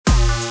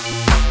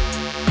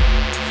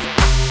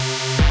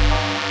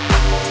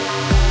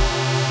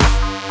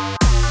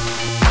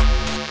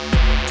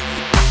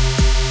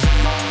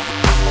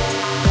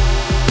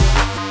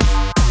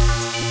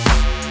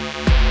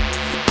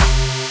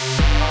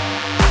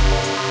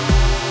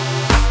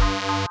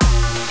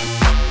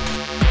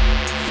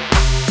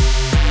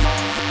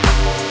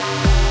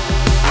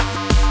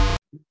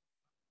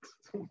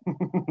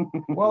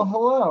Well,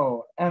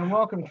 hello, and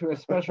welcome to a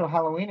special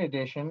Halloween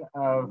edition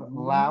of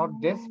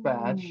Loud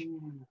Dispatch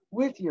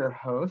with your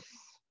hosts.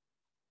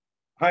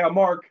 Hi, I'm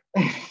Mark.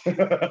 And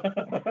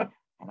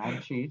I'm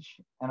Cheech,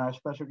 and our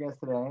special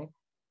guest today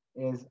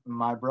is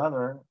my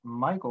brother,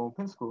 Michael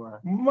Piscor.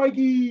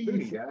 Mikey.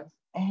 Booty, guys.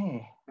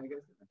 Hey. How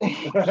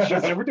you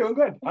guys We're doing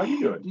good. How you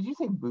doing? Did you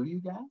say boo, you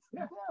guys?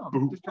 Yeah. No.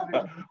 Boo. Just trying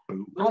to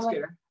Boo. little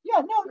scare.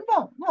 Yeah,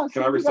 no.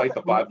 Can I recite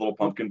the Five Little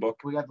Pumpkin book?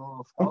 We got the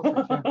little skulls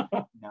right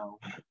here. No.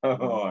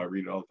 Oh, I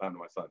read it all the time to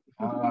my son.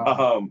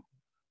 Uh,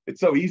 It's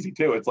so easy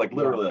too. It's like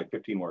literally like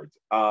 15 words.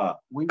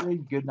 we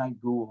read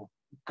Goodnight Ghoul.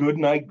 Good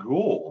Night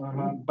Ghoul.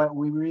 But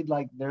we read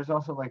there's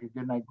also like a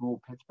Goodnight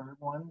Ghoul Pittsburgh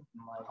one.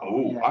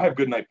 I have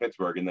Good Night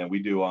Pittsburgh, and then we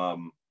do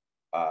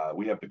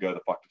we have to go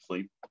the fuck to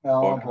sleep.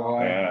 Oh book.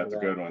 boy. Yeah, it's a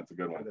good one. It's a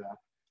good one.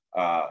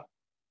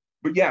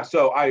 But yeah,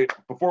 so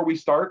before we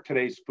start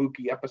today's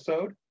spooky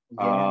episode,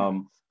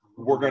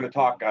 we're going to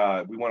talk.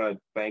 We want to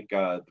thank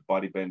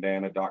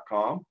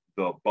thebuddiebandana.com,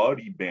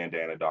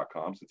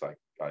 since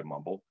I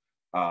mumbled.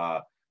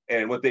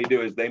 And what they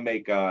do is they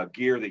make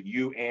gear that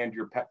you and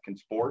your pet can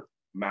sport,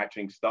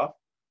 matching stuff,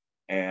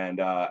 and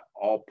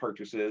all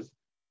purchases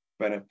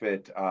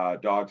benefit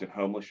dogs and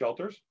homeless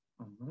shelters.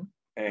 Mm-hmm.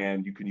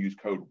 And you can use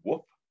code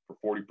WOOF for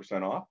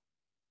 40% off,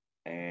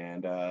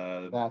 and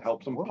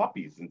help some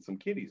puppies and some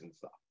kitties and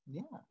stuff.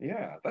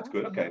 Yeah, that's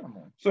good. Okay,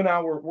 so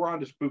now we're on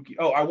to spooky.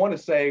 Oh, I want to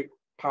say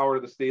power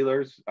to the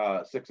Steelers,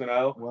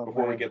 6-0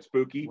 before we get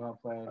spooky. Well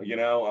played.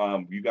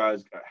 You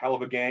guys, a hell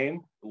of a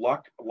game.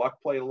 Luck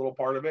played a little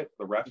part of it.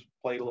 The refs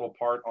played a little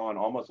part on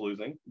almost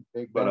losing.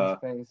 Big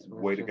but face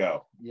way to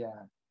go.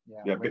 Yeah,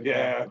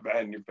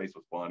 man, your face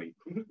was funny.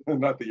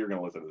 Not that you're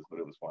gonna listen to this, but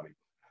it was funny.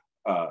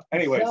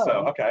 Anyway,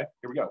 so okay,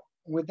 here we go.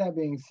 With that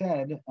being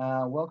said,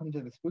 welcome to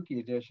the spooky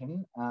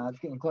edition. It's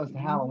getting close to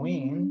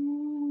Halloween.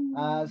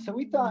 So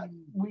we thought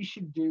we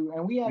should do,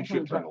 and we actually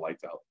should turn the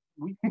lights out.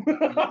 We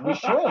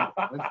should.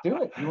 Let's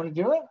do it. You want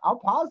to do it? I'll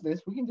pause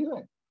this. We can do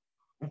it.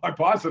 I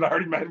paused it. I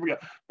already made.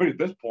 But at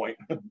this point,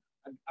 I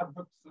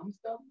put some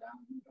stuff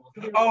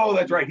down. Oh,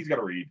 that's right. He's got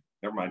to read.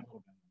 Never mind.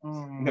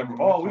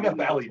 Oh, we got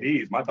the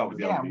LEDs. My thought was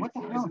the LEDs. What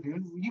the hell,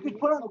 dude? You could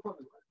put on.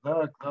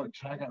 Look,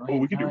 check it. Oh,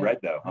 we could do red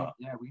though, huh?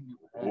 Yeah, we can do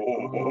red.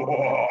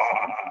 Oh,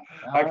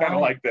 I kind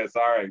of like this.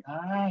 All right.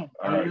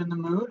 Are you in the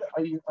mood?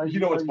 Are you? You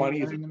know what's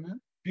funny is in the mood?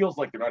 Feels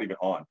like they're not even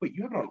on. Wait,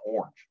 you have it on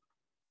orange.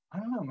 I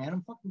don't know, man.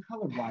 I'm fucking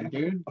colorblind,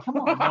 dude. Come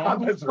on, man.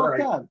 That's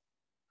right. Up.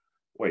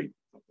 Wait,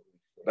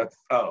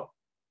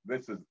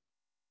 this is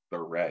the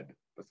red.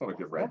 That's not a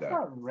good red. That's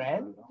not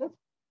red. That's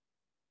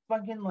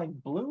fucking like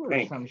blue or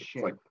pink. some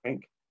shit. It's like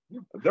pink.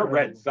 Their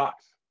red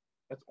sucks.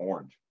 That's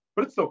orange,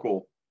 but it's still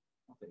cool.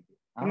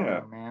 I don't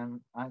know, man.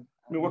 I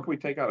mean, what can we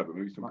take out of it?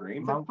 Maybe some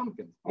green?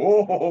 Pumpkins.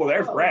 Oh,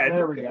 there's red.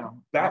 There we go.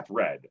 That's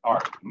red. All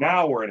right,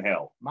 now we're in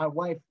hell. My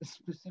wife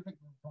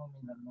specifically told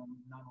me that I'm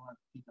not allowed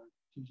to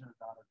teach her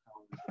daughter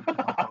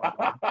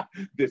colors.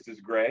 This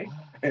is gray,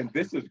 and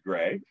this is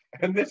gray,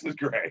 and this is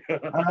gray. All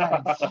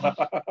right.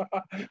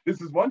 This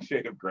is one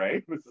shade of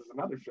gray. This is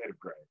another shade of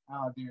gray.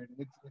 Oh, dude,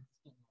 it's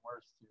getting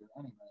worse too.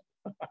 Anyway,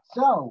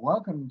 so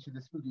welcome to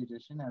the spooky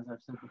edition. As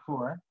I've said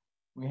before,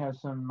 we have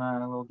some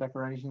little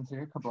decorations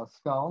here, a couple of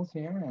skulls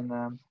here, and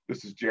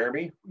this is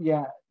Jeremy.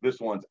 Yeah. This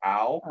one's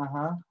Al.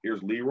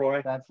 Here's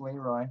Leroy. That's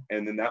Leroy.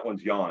 And then that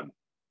one's Jan.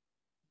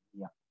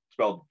 Yeah.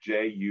 Spelled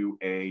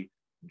Juaghwn.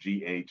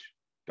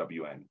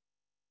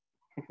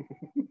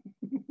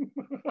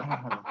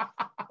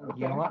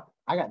 You know what?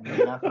 I got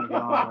nothing to go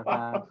on with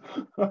that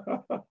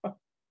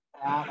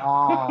at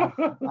all.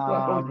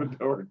 I don't even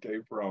know where it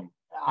came from.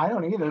 I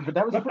don't either, but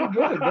that was pretty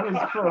good. That was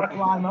for a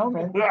fly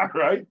moment. Yeah,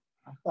 right.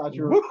 I thought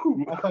you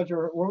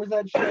were. What was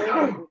that show?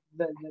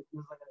 That was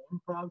like an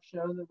improv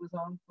show that was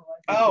on for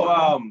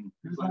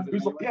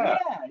like. Yeah.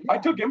 I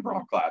took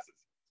improv classes.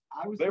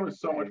 They were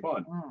so much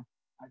fun.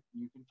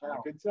 You can tell. I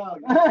could tell.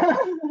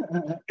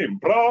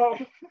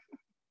 Improv.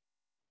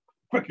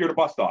 Quick, you're at a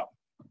bus stop.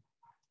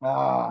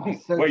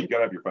 Wait, you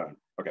gotta have your phone.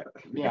 Okay.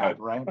 Yeah,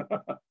 right.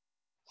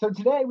 So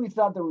today we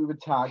thought that we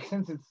would talk,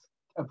 since it's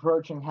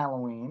approaching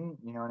Halloween,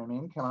 you know what I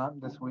mean, coming up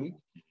this week,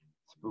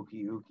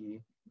 spooky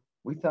ooky.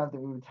 We thought that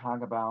we would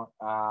talk about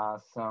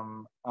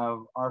some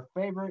of our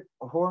favorite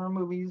horror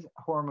movies,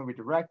 horror movie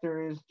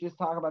directors, just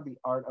talk about the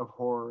art of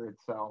horror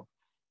itself.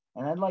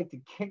 And I'd like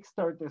to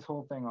kickstart this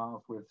whole thing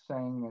off with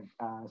saying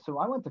that, so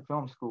I went to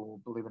film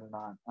school, believe it or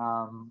not,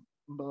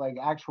 but like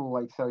actual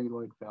like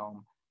celluloid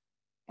film.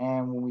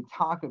 And when we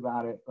talk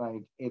about it,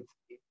 like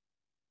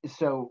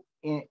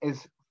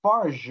as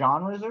far as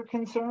genres are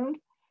concerned,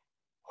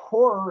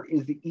 horror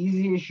is the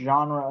easiest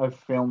genre of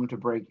film to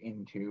break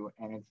into,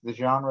 and it's the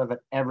genre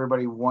that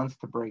everybody wants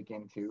to break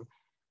into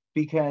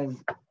because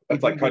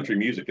that's like country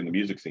music in the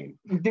music scene.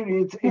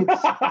 Dude,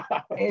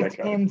 it's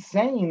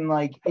insane.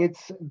 Like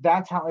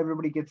that's how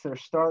everybody gets their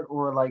start,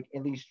 or like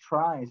at least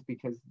tries,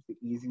 because it's the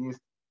easiest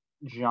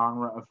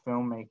genre of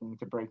filmmaking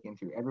to break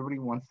into. Everybody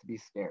wants to be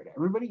scared.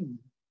 Everybody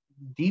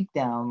deep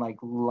down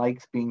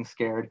likes being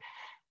scared.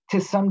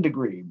 to some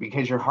degree,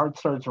 because your heart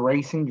starts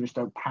racing, you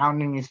start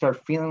pounding, you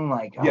start feeling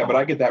like yeah, but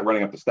I get that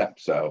running up the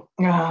steps, so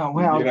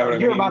well, you know what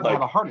you're I mean? about to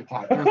have a heart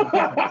attack. There's a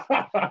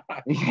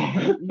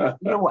difference.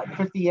 You're what,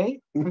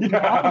 58?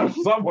 Yeah,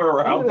 somewhere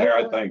around there,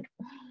 I think.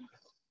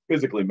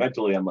 Physically,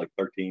 mentally, I'm like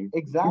 13.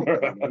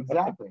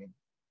 Exactly.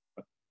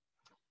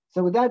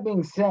 So with that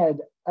being said,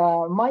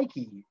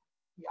 Mikey,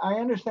 I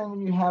understand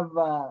that you have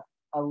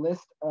a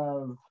list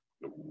of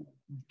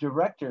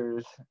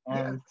directors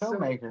and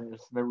filmmakers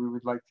that we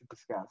would like to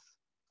discuss.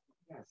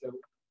 Yeah, so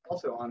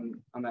also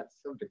on that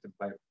subject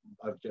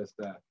of just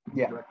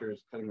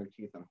directors cutting their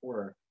teeth on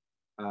horror,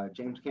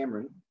 James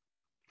Cameron.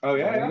 Oh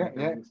yeah.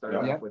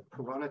 Started off with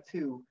Piranha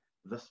 2: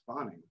 The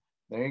Spawning.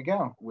 There you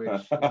go.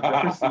 Which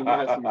has some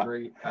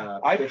great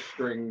fish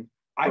string.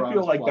 I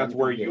feel like that's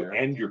where you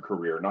end your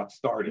career, not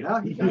start it.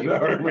 Yeah, you know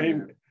what I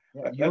mean?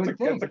 Yeah,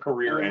 that's a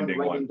career ending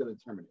right one. Into the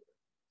Terminator.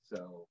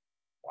 So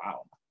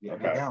wow. Yeah,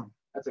 okay.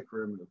 That's a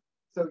career move.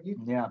 So you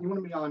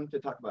want me on to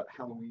talk about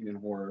Halloween and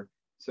horror.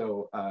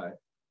 So I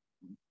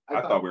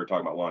thought we were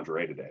talking about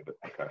lingerie today, but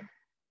okay.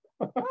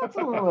 That's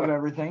a little of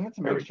everything. It's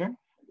a mixture.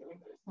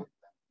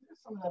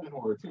 There's some of that in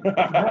horror too.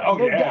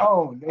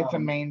 It's a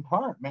main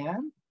part,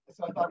 man.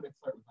 So I thought we'd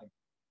start with like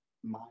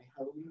my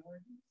Halloween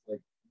origins,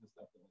 like the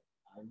stuff that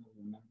I really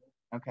remember.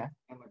 Okay.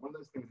 And like one of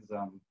those things is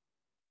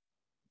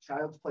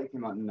Child's Play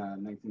came out in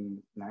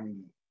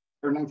 1990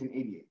 or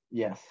 1988.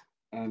 Yes.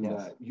 And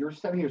you're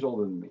 7 years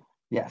older than me.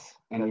 Yes.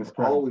 And you've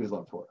always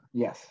loved horror.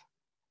 Yes.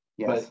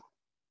 But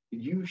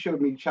you showed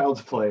me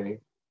Child's Play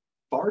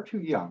far too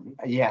young.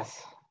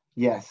 Yes.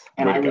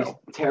 And I was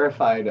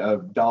terrified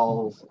of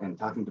dolls and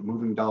talking to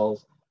moving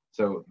dolls.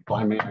 So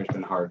Blind Manor has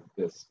been hard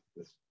this.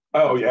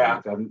 Oh yeah.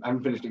 I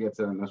haven't finished it yet,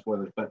 so no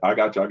spoilers. But I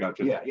got you.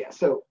 Yeah.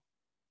 So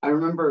I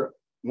remember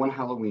one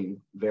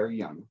Halloween, very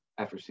young,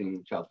 after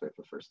seeing Child's Play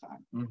for the first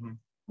time,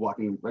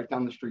 walking right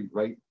down the street,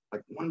 right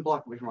like 1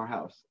 block away from our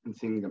house, and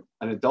seeing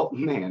an adult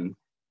man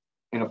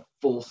in a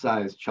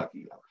full-size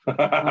Chucky outfit,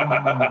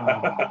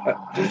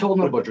 just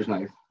holding a butcher's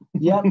knife.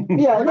 Yeah,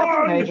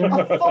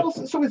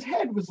 so his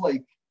head was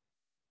like,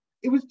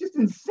 it was just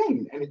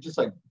insane, and it just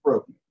like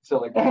broke me. So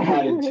like I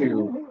added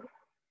to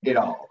it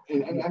all,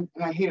 and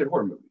I hated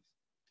horror movies.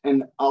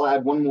 And I'll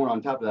add one more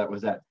on top of that,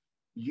 was that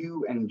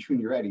you and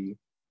Junior Eddie,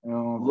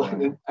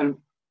 and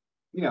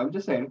you know, I'm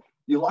just saying,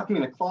 you locked me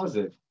in a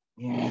closet.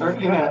 Yeah. Or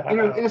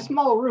in a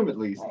small room at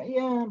least.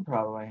 Yeah,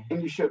 probably.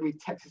 And you showed me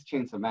Texas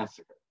Chainsaw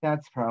Massacre.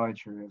 That's probably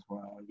true as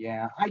well.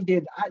 Yeah, I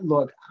did.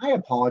 I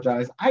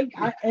apologize.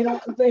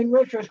 In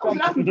retrospect,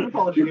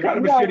 you're kind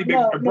of a shitty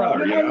big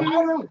brother.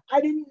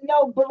 I didn't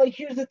know, but like,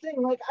 here's the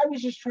thing. Like, I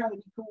was just trying to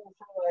be cool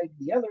for like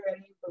the other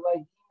Eddie, but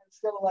like,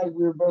 still like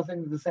we were both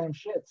into the same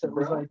shit. So it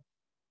was like,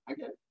 I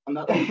get it. I'm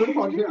not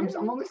apology.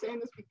 I'm only saying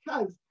this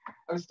because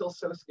I was still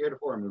so scared of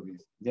horror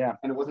movies. Yeah.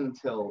 And it wasn't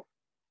until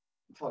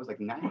I was like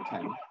 9 or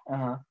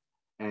 10.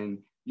 And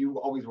you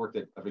always worked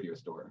at a video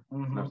store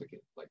when I was a kid.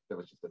 Like that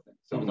was just a thing.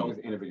 So I was always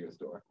in a video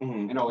store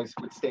and always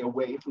would stay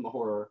away from the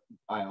horror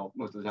aisle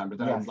most of the time. But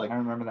then I was like, I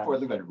remember that. Before I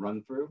leave, I'd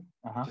run through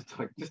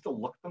just to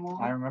look them all.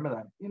 I remember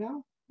that. You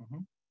know.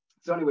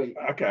 So anyway,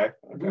 okay.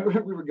 We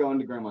were going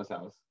to Grandma's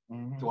house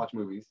to watch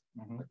movies,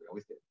 like we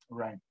always did.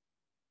 Right.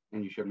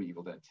 And you showed me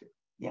Evil Dead 2.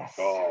 Yes.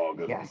 Oh,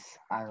 good. Yes,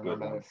 I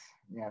remember this.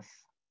 Yes.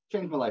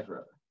 Changed my life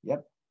forever.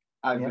 Yep.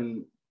 I've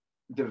been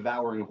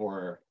devouring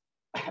horror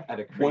at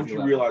a crazy Once you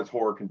level. realize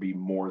horror can be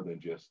more than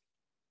just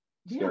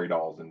scary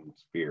dolls and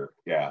fear.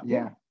 Yeah.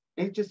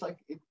 It just like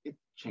it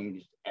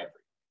changed everything.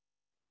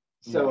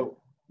 So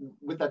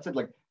with that said,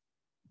 like,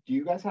 do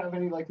you guys have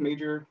any like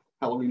major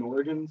Halloween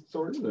origin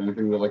stories or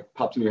anything that like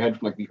pops in your head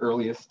from like the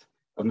earliest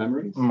of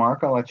memories?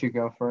 Mark, I'll let you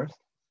go first.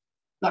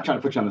 Not trying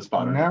to put you on the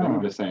spot or anything,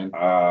 I'm just saying.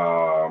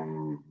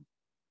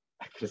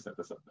 I could have set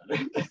this up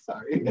better.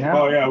 Sorry.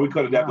 No. Oh yeah, we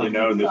could have definitely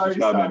known this was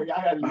coming.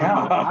 I'm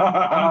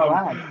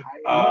glad.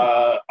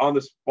 On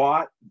the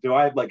spot, do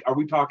I have like? Are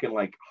we talking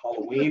like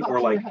Halloween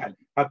or like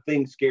have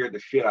things scared the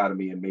shit out of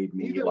me and made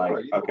me Either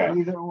like? Okay.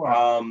 Either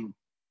or.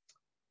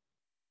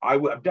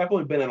 I've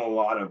definitely been in a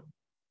lot of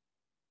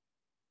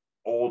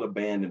old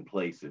abandoned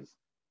places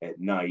at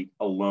night,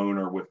 alone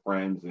or with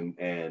friends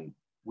and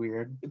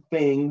weird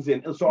things.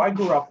 And so I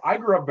grew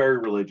up very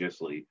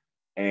religiously.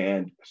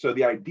 And so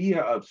the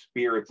idea of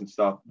spirits and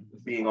stuff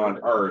being on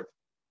Earth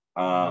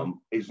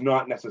is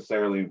not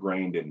necessarily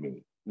ingrained in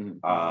me.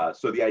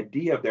 So the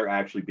idea of there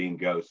actually being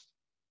ghosts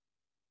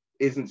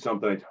isn't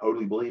something I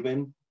totally believe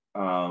in.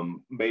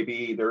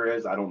 Maybe there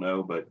is, I don't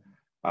know, but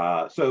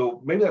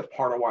so maybe that's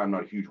part of why I'm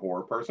not a huge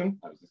horror person.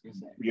 I was just gonna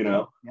say, you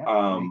know,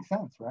 makes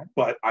sense, right?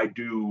 But I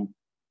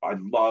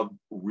love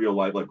real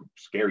life, like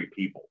scary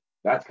people.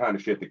 That's kind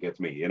of shit that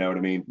gets me. You know what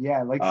I mean?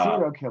 Yeah, like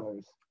serial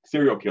killers.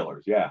 Serial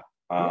killers, yeah.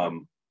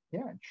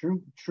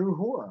 True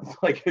horror.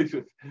 Like it's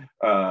just,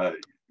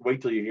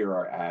 Wait till you hear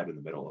our ad in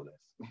the middle of this.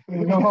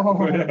 No,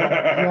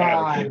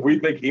 we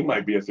think he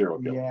might be a serial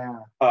killer.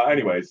 Yeah.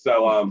 Anyway,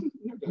 so oh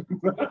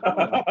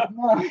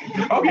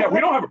yeah, we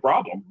don't have a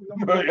problem.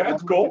 Yeah,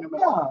 it's cool.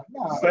 No.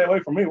 Stay away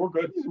from me. We're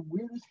good. This is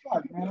weird as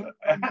fuck, man.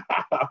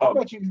 I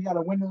bet you got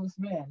a windowless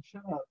van.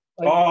 Shut up.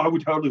 Like, I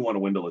would totally want a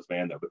windowless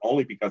van though, but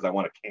only because I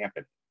want to camp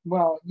it.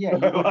 Well,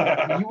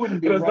 yeah, you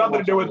wouldn't be. It has nothing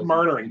to do with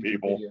murdering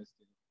people.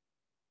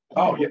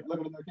 Oh yeah,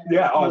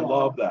 yeah. Oh, I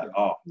love that.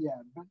 Oh yeah,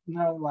 but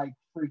no like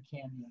free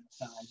candy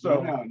inside.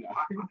 So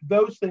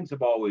those things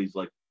have always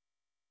like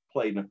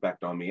played an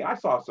effect on me. I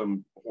saw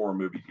some horror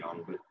movies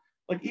young, but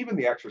like even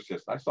The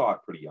Exorcist, I saw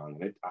it pretty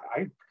young, and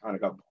I kind of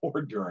got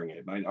bored during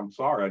it. And I'm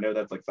sorry, I know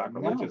that's like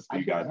sacrilegious to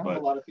you guys, but a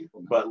lot of people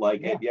know. But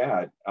like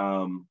I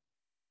don't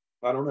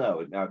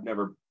know. I've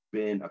never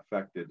been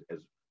affected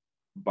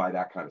by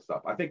that kind of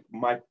stuff. I think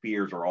my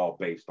fears are all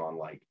based on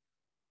like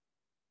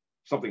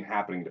something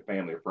happening to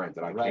family or friends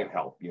and I can't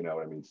help, you know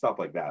what I mean? Stuff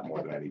like that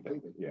more than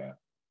anything. Yeah.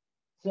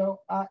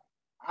 So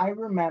I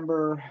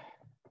remember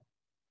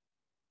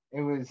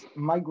it was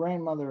my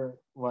grandmother,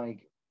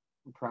 like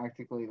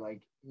practically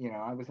like, you know,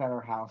 I was at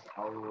her house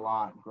a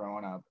lot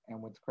growing up.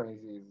 And what's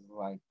crazy is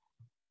like,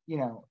 you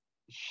know,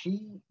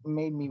 she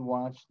made me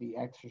watch The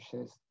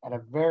Exorcist at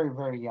a very,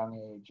 very young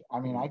age. I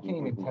mean, I can't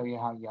even tell you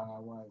how young I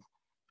was,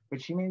 but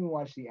she made me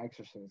watch The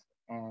Exorcist.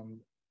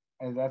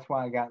 And that's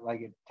why I got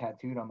like it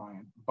tattooed on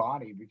my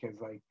body, because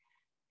like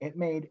it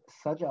made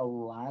such a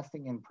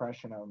lasting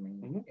impression of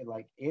me.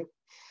 It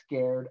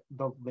scared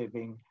the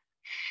living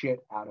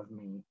shit out of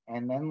me.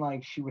 And then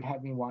like she would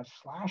have me watch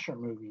slasher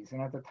movies.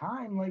 And at the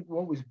time, like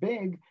what was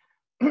big,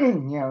 you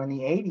know, in the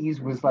 80s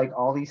was like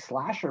all these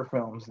slasher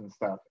films and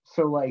stuff.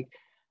 So like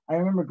I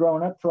remember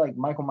growing up to like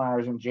Michael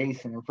Myers and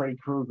Jason and Freddy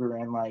Krueger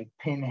and like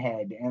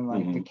Pinhead and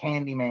like the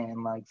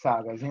Candyman like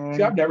sagas. You know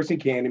See, I've never seen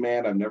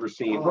Candyman. I've never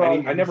seen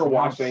any. I never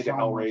watched any of the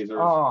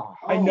Hellraisers.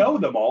 I know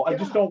them all. I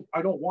just don't.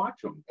 I don't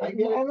watch them.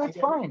 And that's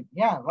fine.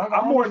 Yeah, like,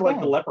 I'm more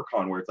like the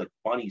Leprechaun, where it's like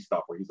funny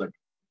stuff, where he's like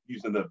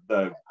using the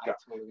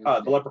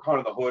Leprechaun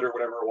in the Hood or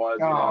whatever it was.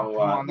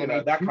 You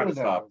know, that kind of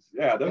stuff.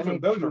 Yeah, those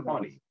are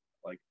funny.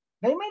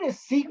 They made a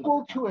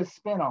sequel to a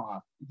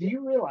spinoff. Do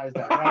you realize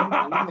that?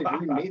 Right? I think they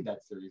remade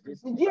that series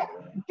recently. Yeah,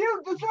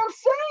 dude, that's what I'm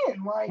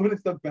saying. Like, but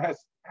it's the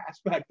best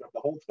aspect of the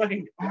whole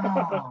thing.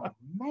 Oh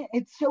man,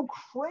 it's so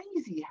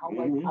crazy how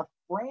like a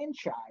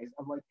franchise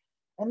of like,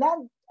 and that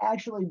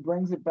actually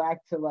brings it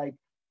back to like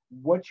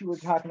what you were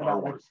talking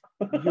about. Like,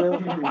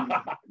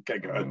 okay,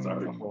 go ahead.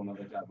 Sorry. Go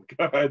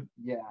ahead.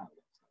 Yeah.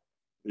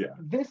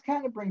 This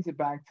kind of brings it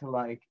back to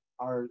like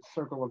our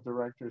circle of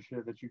directors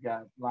here that you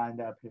got lined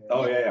up here.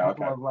 Oh yeah, a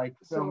couple of like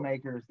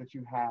filmmakers that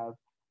you have,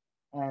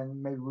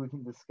 and maybe we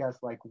can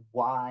discuss like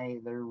why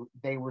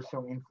they were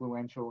so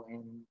influential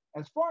in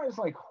as far as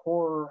like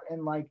horror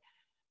and like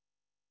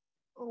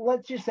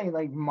let's just say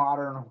like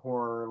modern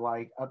horror,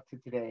 like up to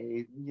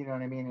today, you know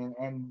what I mean,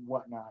 and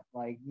whatnot,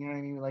 like you know what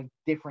I mean, like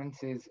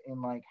differences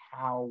in like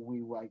how we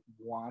like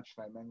watch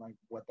them and like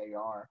what they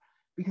are,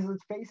 because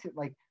let's face it,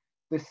 like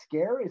the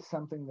scare is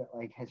something that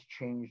like has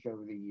changed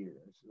over the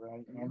years,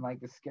 right? And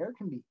like the scare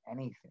can be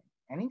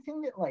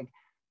anything that like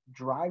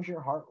drives your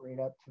heart rate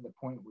up to the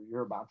point where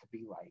you're about to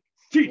be like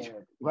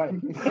scared. Right.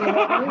 See what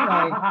I mean?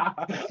 Like,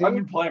 I've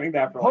been planning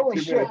that for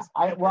like 2 minutes.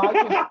 I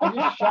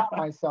just shot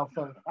myself,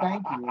 so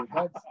thank you.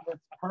 That's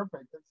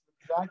perfect. That's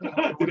exactly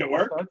how Did it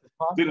work?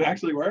 Did it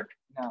actually work?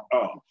 No.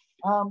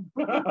 Oh.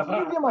 But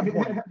you get my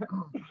point.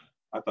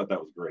 I thought that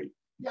was great.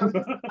 Yeah,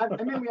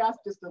 I mean, we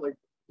asked just to like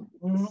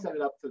set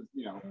it up to,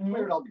 you know,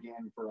 where it all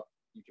began for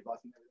each of us.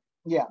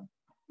 Yeah.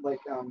 Like,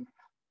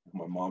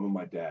 my mom and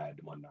my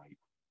dad one night.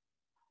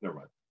 Never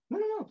mind.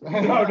 No.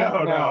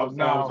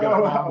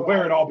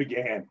 Where it all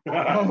began.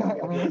 Yeah,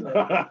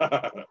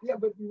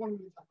 but we wanted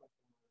to talk about it.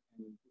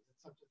 And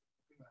it's such a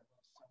thing that I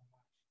love so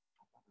much.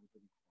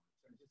 So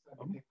I just said,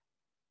 pick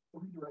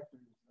 3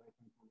 directors that I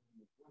think were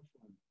really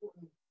influential and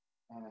important,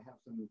 and I have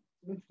some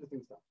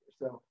interesting stuff here.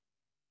 So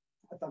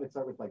I thought I'd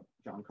start with like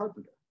John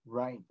Carpenter.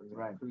 Right.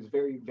 Who's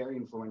very, very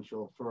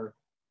influential for.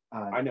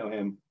 I know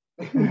him.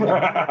 He made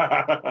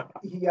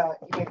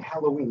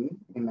Halloween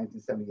in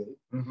 1978,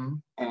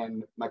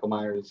 and Michael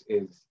Myers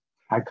is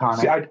iconic.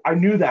 See, I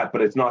knew that,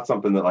 but it's not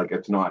something that like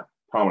it's not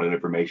prominent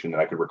information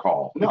that I could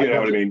recall. No, you know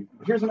what I mean?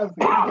 Here's another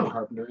thing about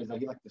Carpenter is that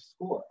he liked to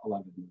score a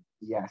lot of movies.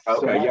 Yes. Okay.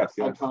 So yes.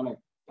 Iconic.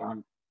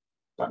 Dun,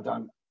 dun,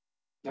 dun,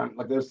 dun.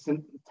 Like those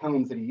synth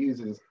tones that he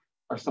uses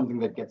are something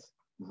that gets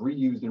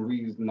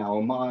reused and now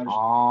homage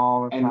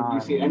all the time. And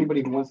you see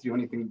anybody who wants to do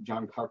anything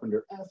John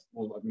Carpenter-esque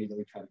will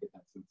immediately try to get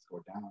that synth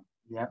score down.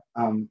 Yep.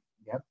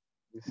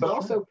 But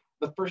also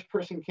the first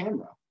person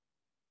camera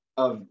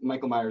of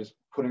Michael Myers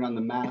putting on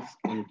the mask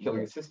and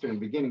killing his sister in the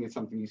beginning is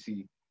something you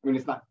see. I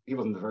mean, he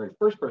wasn't the very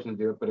first person to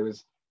do it, but it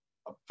was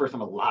the first time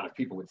a lot of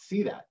people would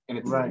see that. And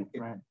it's right.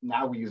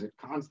 Now we use it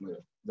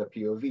constantly, the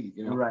POV,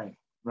 you know? Right.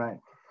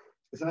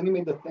 So then he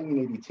made The Thing in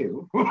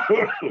 '82,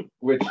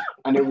 which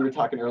I know we were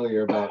talking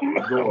earlier about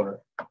gore.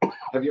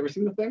 Have you ever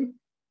seen The Thing?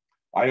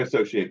 I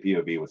associate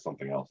POV with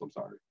something else. I'm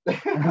sorry.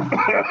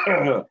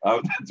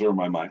 That's where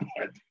my mind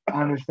went.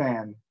 I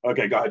understand.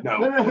 Okay, go ahead. No,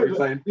 what are you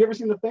saying? You ever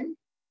seen The Thing?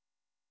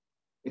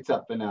 It's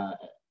up in I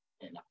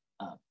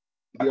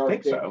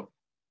think so.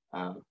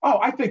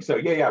 I think so.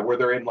 Yeah, where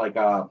they're in like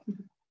don't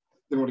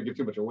want to give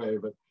too much away,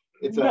 but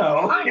it's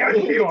don't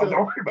worry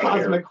about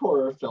cosmic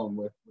horror film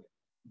with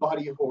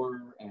body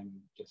horror and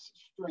just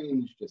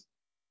strange.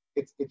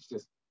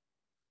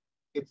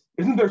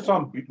 Isn't there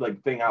some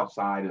like thing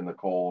outside in the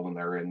cold and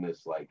they're in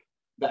this like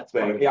that's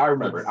thing? Yeah, I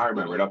remember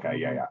it. Okay,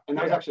 yeah. And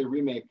that was actually a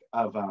remake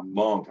of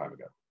long time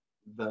ago.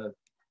 The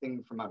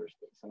Thing from Outer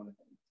Space. I want to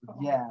think.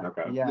 Yeah.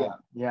 Okay.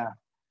 Yeah.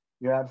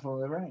 You're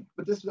absolutely right.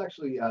 But this was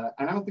actually, and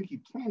I don't think he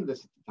planned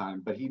this at the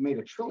time, but he made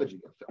a trilogy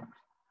of films.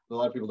 A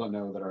lot of people don't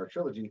know that are a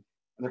trilogy, and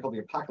they're called the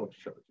Apocalypse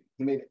Trilogy.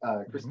 He made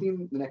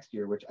Christine the next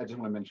year, which I just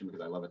want to mention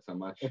because I love it so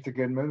much. It's a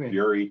good movie.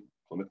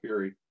 Plymouth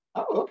Fury.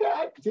 Oh,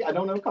 okay. See, I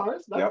don't know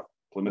cars. Yep.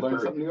 Plymouth Learn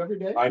Fury. something new every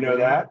day. I know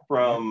that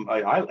from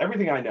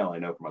everything I know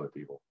from other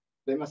people.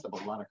 They messed up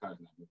a lot of cars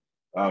in that movie.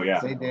 Oh yeah.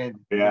 They did.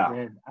 Yeah. They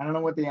did. I don't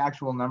know what the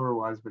actual number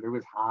was, but it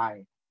was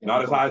high.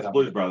 Not as high as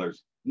Blues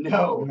Brothers.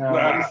 No.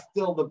 It's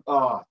still the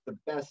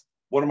best.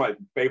 One of my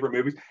favorite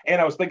movies. And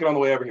I was thinking on the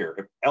way over here,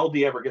 if LD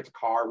ever gets a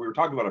car, we were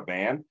talking about a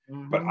van,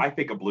 but I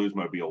think a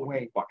Bluesmobile would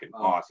be fucking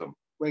awesome.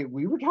 Wait,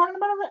 we were talking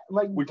about it?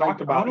 We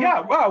talked about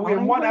we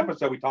in one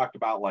episode we talked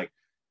about like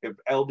if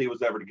LD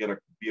was ever to get a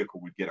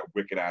vehicle, we'd get a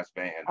wicked ass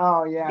van.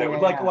 Oh yeah. That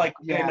was like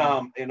in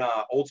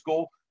Old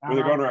School where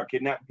they're going around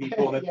kidnapping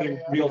people and that thing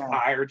feels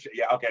tired.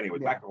 Yeah, okay, anyway,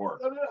 back to horror.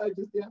 No, I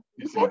just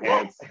You see my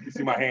hands? You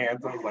see my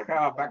hands? I was like,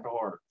 back to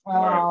horror.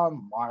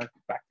 Mark.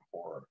 Back to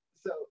horror.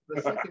 So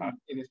the second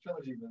in his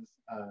trilogy was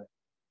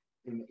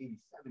in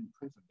 '87,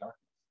 Prince of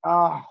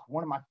Darkness.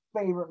 One of my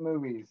favorite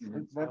movies.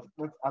 That's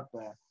up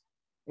there.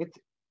 It's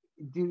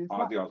Ozzy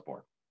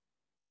Osbourne.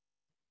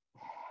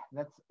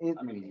 That's it.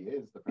 I mean, he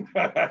is the Prince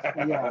of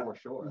Darkness. Yeah, for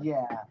sure.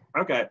 Yeah.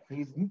 Okay.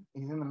 He's in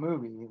the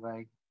movie.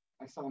 Like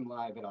I saw him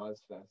live at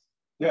Ozfest.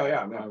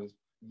 Yeah. When I was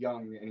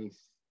young, and he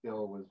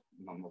still was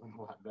mumbling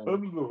a lot. Then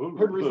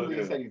heard recently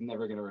he said he's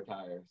never going to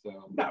retire.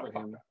 So good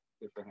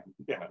for him.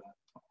 Yeah.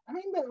 I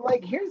mean, but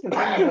like, here's the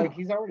thing: like,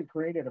 he's already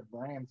created a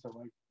brand, so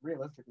like,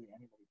 realistically,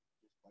 anybody can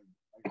just like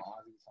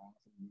Ozzy songs.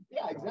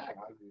 Yeah,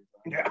 exactly.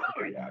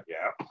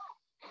 Yeah.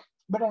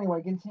 But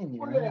anyway, continue.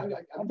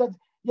 Well,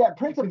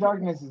 Prince of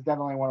Darkness is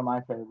definitely one of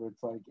my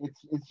favorites. Like,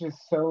 it's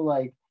just so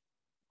like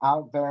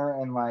out there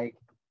and like.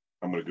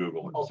 I'm gonna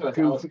Google it. Also, has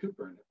Alice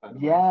Cooper in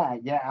it.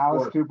 Yeah,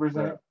 Alice Cooper's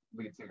in it.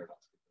 Lead singer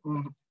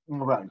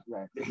Right.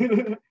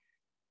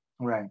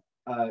 Right.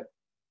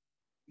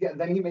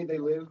 Then he made They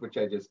Live, which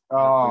I just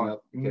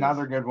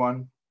another good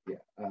one. Yeah,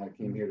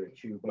 came here to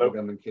chew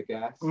bubblegum and kick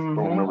ass. Don't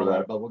remember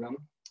that. Bubblegum.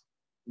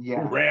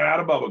 Yeah. Ran out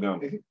of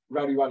bubblegum.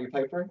 Rowdy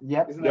Piper.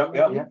 Yep.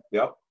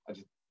 Yep.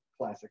 Just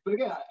classic. But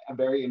again, a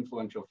very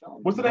influential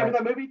film. What's the name of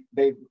that movie?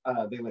 They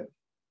Live.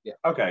 Yeah.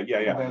 Okay.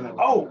 Yeah.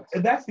 Oh,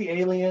 and that's the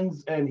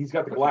aliens, and he's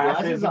got the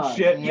glasses and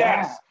shit. Yeah.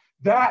 Yes,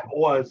 that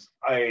was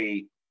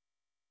a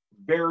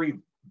very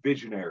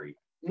visionary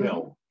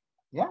film.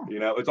 Yeah. You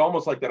know, it's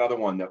almost like that other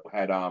one that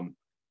had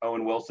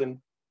Owen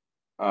Wilson.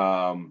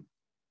 About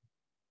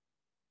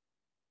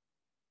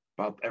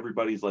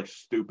everybody's like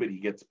stupid. He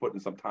gets put in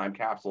some time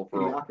capsule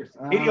for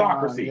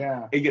Idiocracy.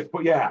 Yeah. He gets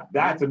put. Yeah,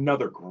 that's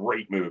another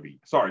great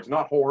movie. Sorry, it's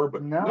not horror,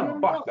 but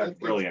that's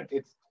brilliant.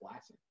 It's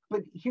classic.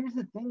 But here's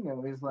the thing,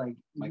 though, is like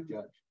Mike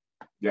Judge.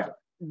 Yeah.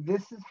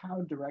 This is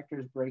how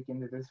directors break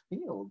into this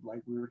field.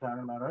 Like we were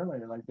talking about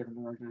earlier, like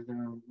different directors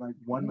doing like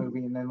one movie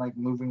and then like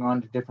moving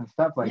on to different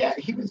stuff. Like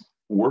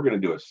We're gonna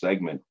do a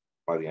segment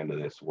by the end of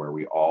this where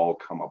we all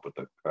come up with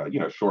a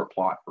short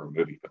plot for a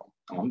movie film.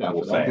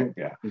 We'll say,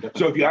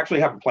 So if you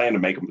actually have a plan to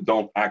make them,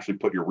 don't actually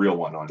put your real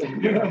one on.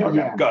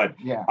 Good.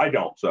 Yeah. I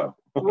don't. So.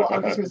 Well, I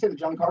was just gonna say that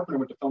John Carpenter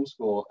went to film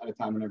school at a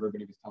time when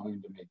everybody was telling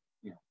him to make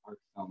art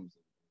films,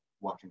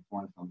 watching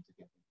foreign films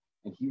together,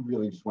 and he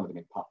really just wanted to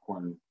make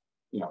popcorn.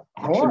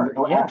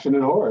 Action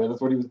and horror.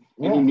 That's what he was.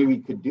 And he knew he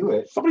could do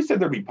it. Somebody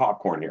said there'd be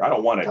popcorn here. I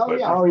don't want it.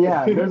 Oh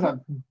yeah. There's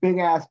a big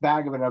ass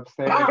bag of it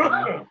upstairs.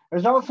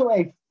 There's also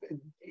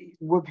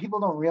what people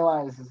don't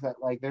realize is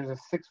that like there's a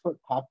 6-foot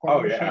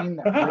popcorn machine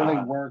that really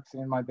works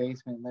in my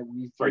basement that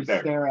we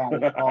stare at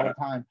it all the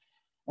time.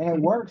 And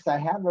it works. I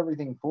have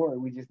everything for it.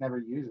 We just never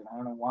use it. I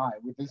don't know why.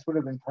 This would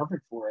have been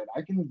perfect for it.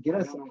 I can get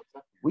us.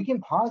 We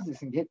can pause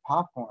this and get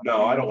popcorn.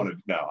 No, I don't want to.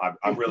 No,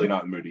 I'm really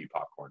not in the mood to eat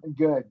popcorn.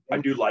 Good. I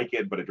do like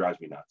it, but it drives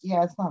me nuts.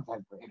 Yeah, it's not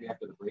that great. Maybe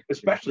after the break.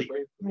 Especially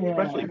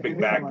big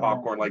bag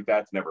popcorn like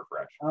that's never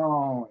fresh.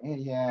 Oh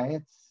yeah,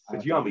 it's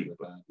yummy.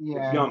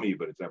 It's yummy,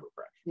 but it's never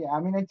fresh. Yeah, I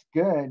mean it's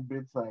good, but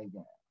it's like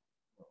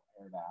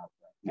aired out.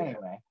 But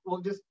anyway. Well,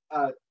 just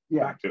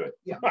back to it.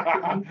 Yeah.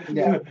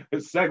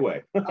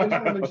 Segue. I just want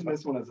to mention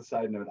this one as a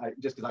side note.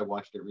 Just because I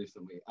watched it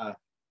recently.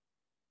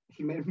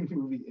 He made a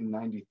movie in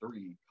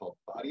 '93 called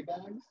Body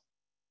Bags,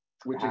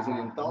 which is an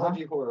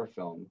anthology horror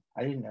film.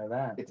 I didn't know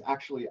that. It's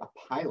actually a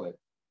pilot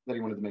that he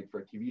wanted to make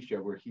for a TV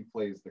show where he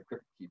plays the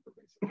Crypt Keeper,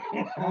 basically.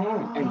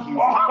 And he's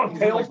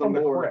Tales from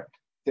the Crypt.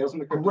 Tales from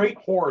the Crypt. Great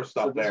horror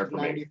stuff there for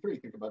 '93.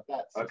 Think about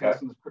that. So Tales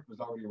from the Crypt was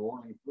already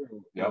roaring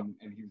through, and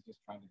he was just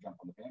trying to jump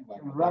on the bandwagon.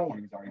 Right.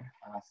 He's already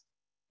past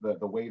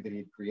the wave that he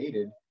had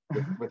created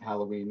with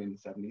Halloween in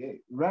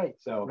 '78. Right.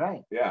 So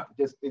yeah,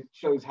 it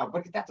shows how.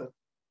 But that's a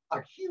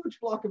huge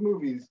block of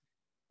movies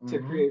to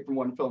create from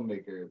one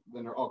filmmaker.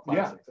 Then they're all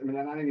classics. I mean,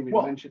 and I didn't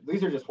even mention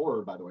these are just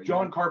horror, by the way.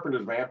 John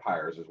Carpenter's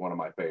Vampires is one of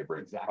my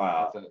favorites.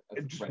 Exactly.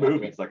 That's just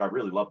movies. Like I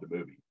really love the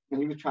movie.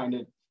 And he was trying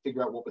to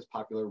figure out what was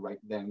popular right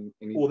then.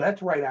 Well,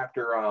 that's right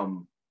after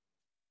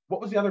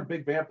what was the other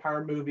big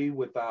vampire movie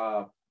with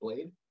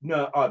Blade?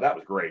 No, that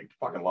was great.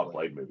 Fucking love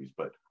Blade movies,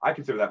 but I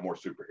consider that more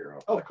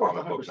superhero. Oh, of course,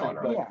 comic book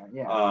genre.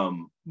 Yeah.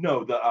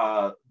 No,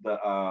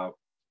 the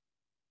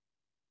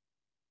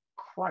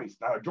Christ,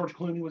 George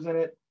Clooney was in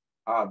it.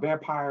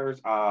 Vampires.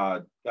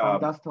 From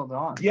Dusk Till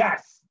Dawn.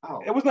 Yes.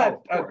 Oh, it was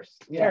that. Of course.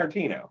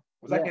 Tarantino.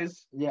 Was that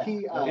his? Yeah.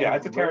 Yeah,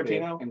 it's a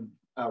Tarantino. And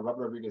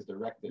Robert Rodriguez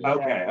directed.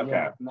 Okay. And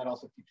that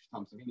also features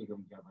Tom Savini, who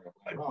we're going to bring up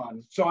later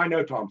on. So I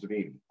know Tom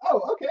Savini.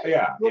 Oh, okay.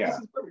 Yeah. Well, this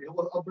is perfect.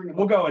 I'll bring him.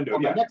 We'll go into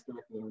it. My next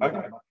director.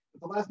 Okay. But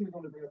the last movie I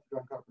want to bring up is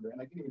John Carpenter, and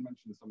I didn't even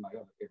mention some of my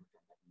other favorite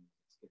films.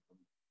 Escape from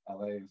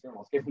LA,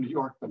 Escape from New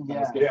York, but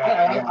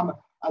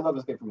I love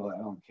Escape from LA. I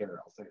don't care.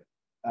 I'll say it.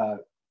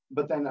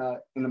 But then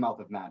In the Mouth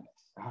of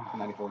Madness,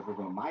 '94 was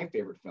one of my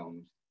favorite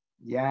films.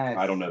 Yes.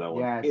 I don't know that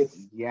one.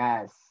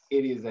 Yes.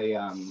 It is a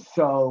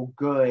so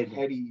good,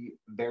 heady,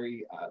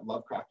 very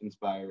Lovecraft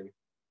inspired.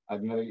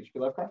 Have you know H.P.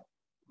 Lovecraft?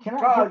 Can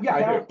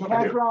I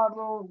I throw out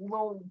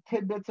little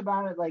tidbits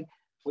about it? Like,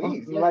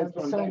 please.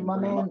 So my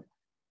man.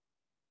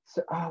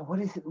 So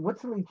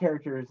what's the lead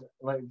character's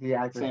like the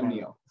actor's Sam name?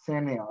 Neill.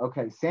 Sam Neill.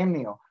 Okay, Sam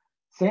Neill.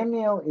 Sam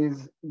Neill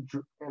is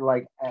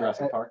like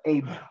Jurassic Park.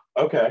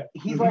 Okay.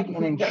 He's like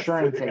an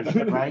insurance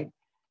agent, right?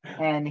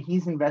 And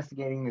he's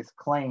investigating this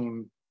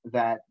claim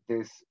that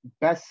this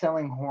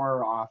best-selling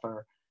horror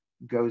author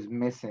goes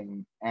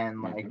missing,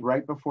 and like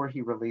right before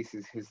he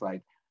releases his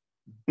like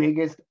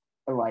biggest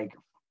like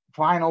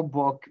final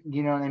book,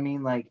 you know what I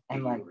mean? Like,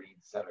 and like read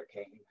Sutter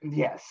Kane.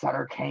 Yeah,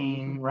 Sutter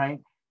Kane, right?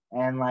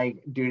 And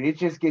like, dude, it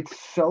just gets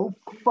so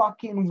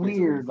fucking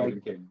weird.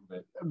 Like,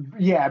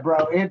 yeah,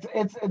 bro, it's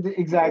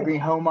exactly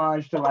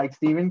homage to like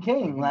Stephen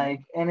King,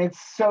 like, and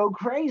it's so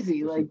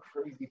crazy. Like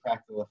crazy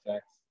practical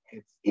effects.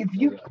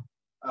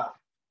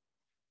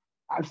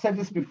 I've said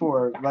this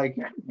before, like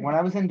when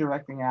I was in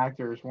directing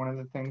actors, one of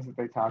the things that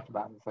they talked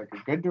about is like a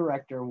good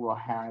director will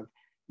have,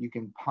 you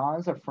can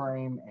pause a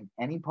frame in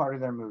any part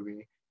of their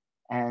movie,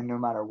 and no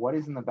matter what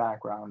is in the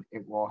background,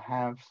 it will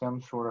have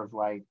some sort of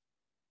like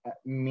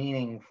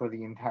meaning for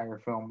the entire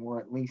film, or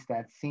at least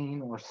that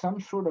scene, or some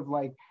sort of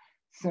like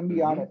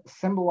symbiotic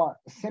symbolism.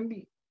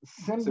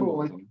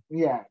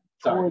 Yeah.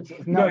 Towards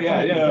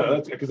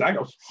that's because I'm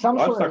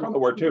stuck on the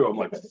word too. I'm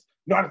like, it's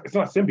not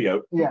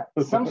symbiote. Yeah,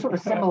 some sort of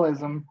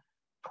symbolism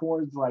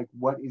towards like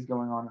what is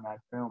going on in that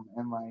film.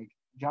 And like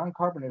John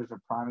Carpenter is a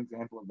prime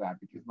example of that,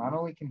 because not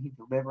only can he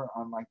deliver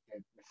on like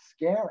the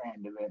scare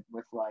end of it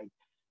with like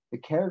the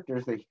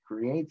characters that he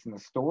creates and the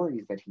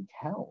stories that he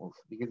tells,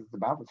 because it's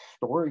about the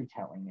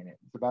storytelling in it.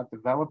 It's about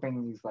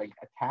developing these like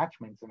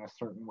attachments in a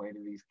certain way to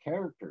these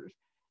characters.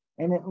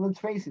 And let's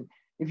face it,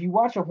 if you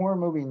watch a horror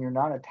movie and you're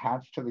not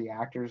attached to the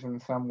actors in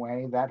some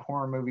way, that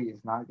horror movie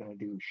is not going to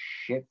do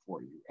shit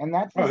for you. And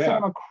that's the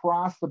same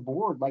across the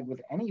board, like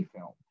with any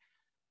film.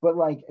 But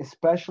like,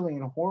 especially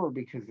in horror,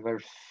 because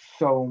there's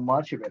so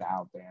much of it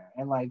out there,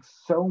 and like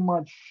so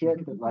much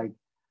shit that like,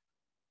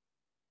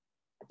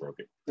 I broke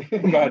it. Go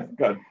ahead.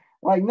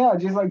 Like, no,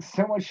 just like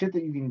so much shit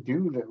that you can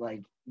do that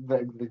like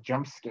the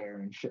jump scare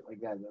and shit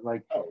like that.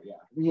 Like,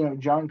 you know,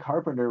 John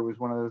Carpenter was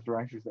one of those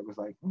directors that was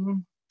like,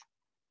 I'm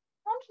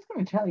just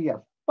going to tell you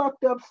a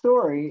fucked up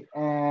story,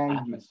 and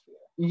atmosphere.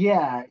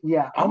 Yeah.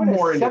 I'm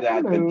more into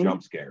that than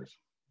jump scares.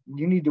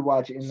 You need to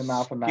watch In the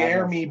Mouth of Madness.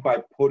 Scare me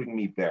by putting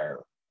me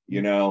there.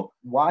 You know,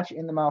 watch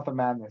In the Mouth of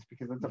Madness,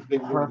 because it's a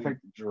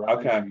perfect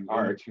drive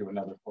all right to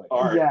another place.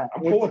 All right. Yeah,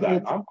 I'm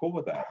cool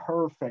with that.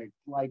 Perfect.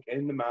 Like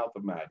In the Mouth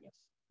of Madness.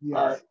 Yes.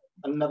 All right.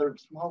 Another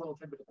small little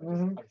tidbit. I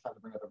just had to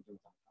bring it up.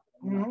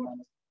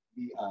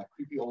 The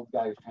creepy old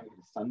guy who's trying to get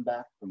his son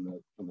back from the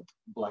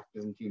Black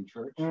Byzantine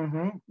Church.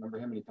 Remember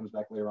him? And he comes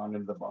back later on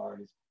into the bar.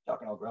 And he's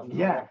talking all gruff.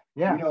 Yeah.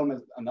 You know him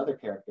as another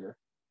character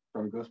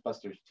from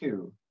Ghostbusters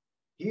 2.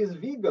 He is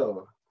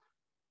Vigo.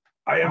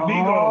 I am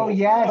Vigo. Oh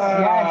yes,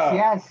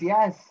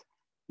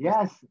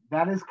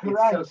 that is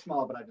correct. It's so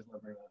small, but I just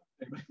love bringing it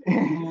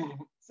up.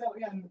 So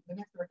yeah, the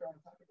next director I want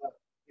to talk about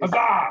is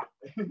Huzzah!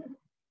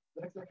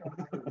 The next director I want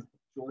to talk about is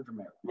George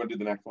Romero. You want to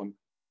do the next one?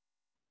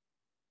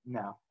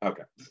 No.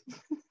 Okay.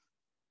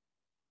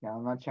 No,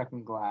 I'm not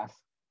checking glass.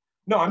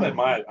 No, I meant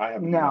my. I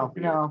have no.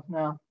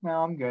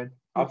 I'm good.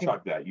 I'll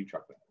chuck that. You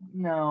chuck that.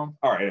 No.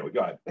 All right. Anyway, go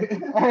ahead.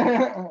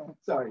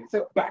 Sorry.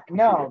 So back.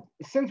 No,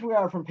 since we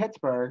are from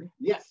Pittsburgh.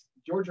 Yes,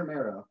 George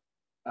Romero,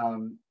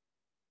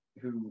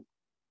 who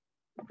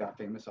got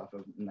famous off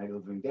of Night of the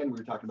Living Dead. We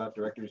were talking about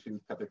directors who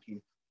cut their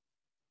teeth.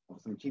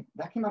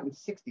 That came out in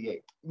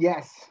 '68.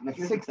 Yes,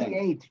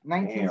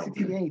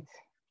 1968.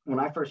 When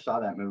I first saw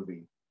that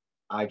movie,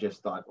 I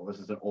just thought, well, this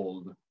is an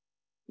old,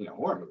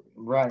 horror movie.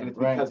 Right. And it's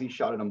because he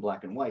shot it in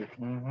black and white. It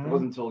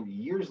wasn't until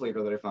years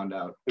later that I found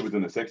out it was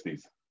in the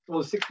 '60s. Well,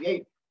 it was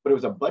 68, but it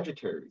was a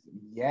budgetary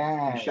reason.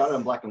 Yeah. He shot it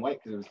in black and white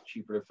because it was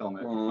cheaper to film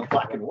it in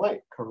black and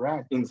white.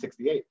 Correct. In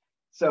 68.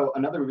 So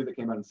another movie that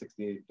came out in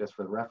 68, just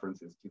for the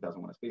reference, is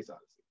 2001: A Space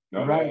Odyssey.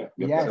 Oh, right.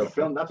 Yes.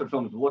 So that's what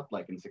films looked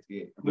like in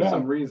 68. For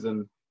some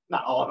reason,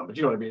 not all of them, but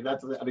you know what I mean.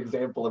 That's an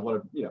example of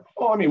what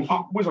Well, I mean,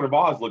 Wizard of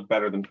Oz looked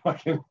better than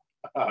fucking,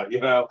 Oh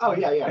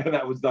yeah. And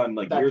that was done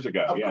years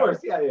ago. Of course,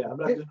 yeah. I'm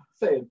not just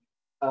saying.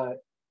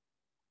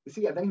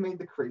 Then he made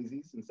The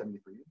Crazies in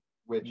 73,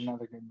 which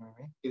another good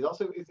movie. Is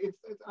also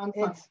it's on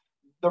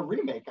the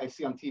remake I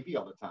see on TV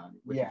all the time,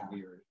 which is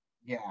weird.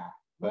 Yeah.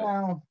 But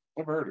well,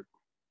 never heard it.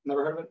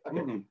 Never heard of it? Okay.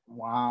 Mm-hmm.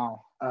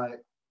 Wow.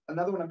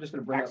 Another one I'm just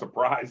going to bring up.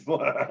 Surprise.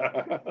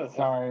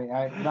 Sorry,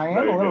 I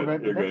am a little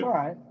bit, but that's all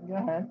right. Go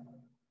ahead.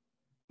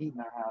 Eating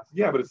our house.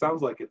 Yeah, but it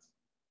sounds like it's,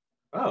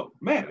 oh,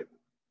 man,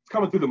 it's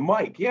coming through the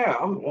mic. Yeah.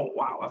 Oh,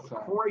 wow, that's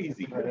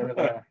crazy.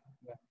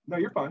 No,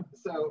 you're fine.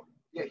 So,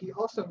 yeah, he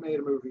also made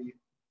a movie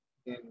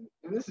and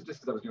this is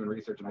just because I was doing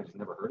research and I just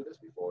never heard of this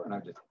before, and I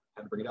just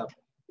had to bring it up.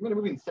 He made a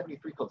movie in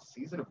 73 called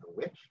Season of the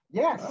Witch.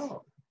 Yes.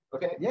 Oh,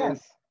 okay.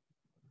 Yes.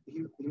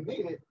 And he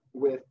made it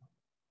with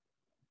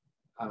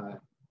a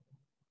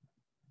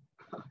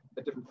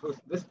different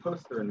this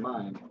poster in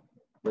mind,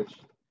 which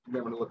you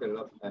may want to look it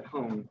up at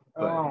home.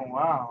 But, oh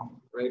wow!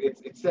 Right,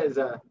 it says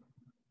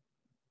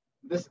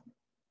it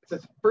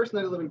says First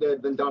Night of the Living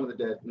Dead, then Dawn of the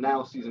Dead,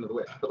 now Season of the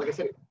Witch. But like I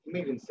said, he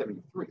made it in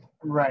 73.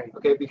 Right.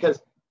 Okay,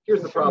 because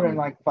here's the problem.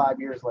 Like 5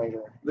 years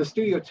later, the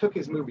studio took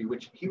his movie,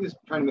 which he was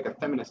trying to make a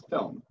feminist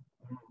film.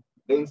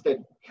 They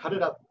instead cut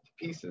it up to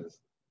pieces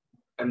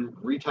and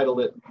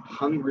retitled it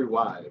Hungry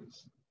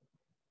Wives.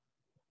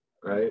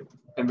 Right?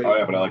 And but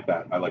I like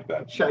that. I like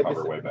that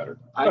cover way better.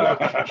 I know.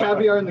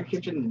 Caviar in the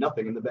kitchen,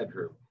 nothing in the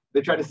bedroom.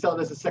 They tried to sell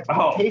it as a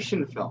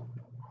sexploitation film.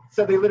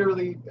 So they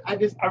literally,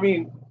 and it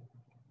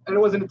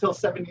wasn't until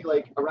 70, it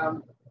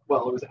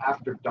was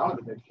after Dawn of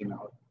the Dead came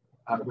out,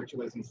 which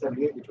was in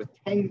 78, which was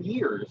 10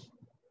 years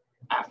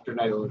after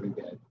Night of the Living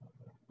Dead,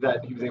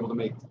 that he was able to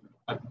make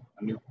a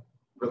new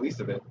release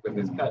of it with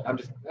his cut. I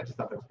just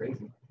thought that was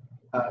crazy.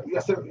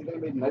 So they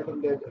made Night of the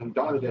Living Dead and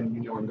Dawn of the Dead, and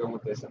you know where I'm going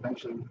with this.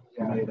 Eventually,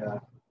 they made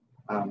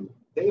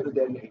Day of the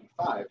Dead in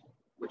 85,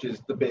 which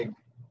is the big,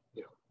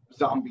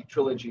 zombie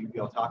trilogy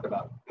we all talk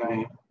about.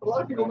 Right? A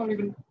lot of people don't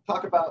even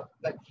talk about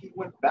that he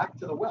went back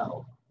to the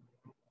well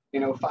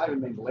in 05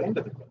 and made Land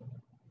of the Dead.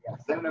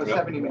 Yes. Then in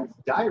 07 he made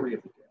Diary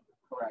of the Dead.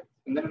 Correct.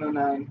 And then in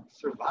 09,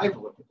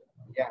 Survival of the Dead.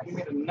 Yes. He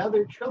made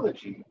another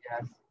trilogy.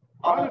 Yes.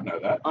 I didn't know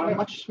that. On a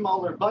much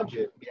smaller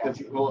budget because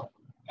people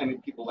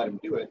let him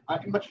do it.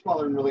 Much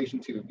smaller in relation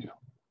to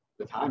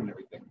the time and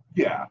everything.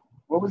 Yeah.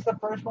 What was the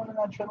first one in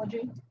that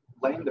trilogy?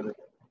 Land of the Dead.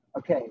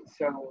 Okay,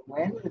 so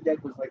Land of the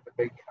Dead was like the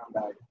big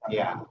comeback.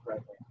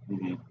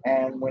 Mm-hmm.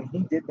 And when he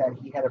did that,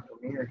 he had a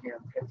premiere here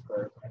in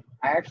Pittsburgh. And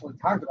I actually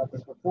talked about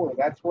this before.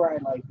 That's where I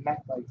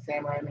met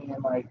Sam Raimi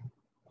and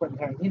Quentin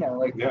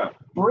Tarantino.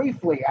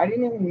 Briefly. I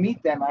didn't even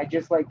meet them. I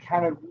just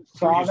kind of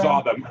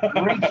saw them,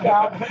 reached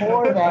out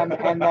for them,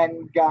 and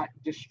then got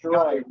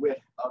destroyed with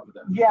of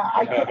them. Yeah,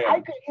 I could.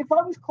 If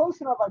I was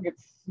close enough, I could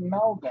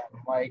smell them.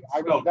 I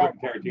was that.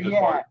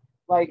 Yeah,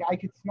 I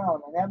could smell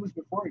them, and that was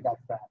before he got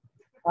fat.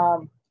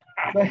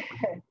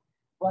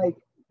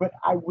 But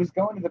I was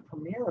going to the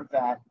premiere of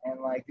that, and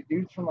the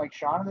dudes from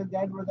Shaun of the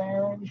Dead were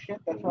there and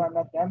shit. That's where I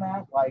met them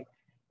at.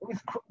 It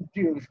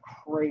was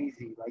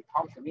crazy.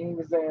 Tom Savini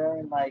was there,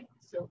 and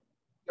so.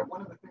 Yeah,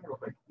 one other thing real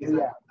quick is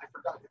that I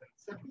forgot that in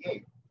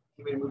 '78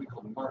 he made a movie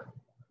called Martin.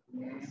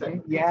 Yes.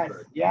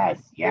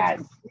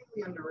 It's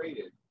completely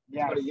underrated.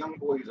 Yeah. But a young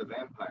boy who's a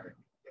vampire.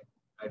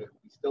 We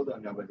still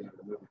don't know by the end of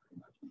the movie pretty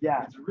much.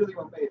 Yeah. It's really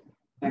well made,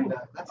 and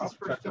that's his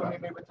first film he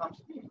made with Tom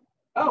Savini.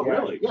 Oh,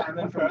 really? Yeah, and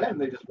then from then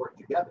they just worked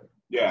together.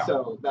 Yeah.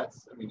 So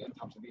that's, and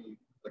Tom Savini,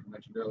 like I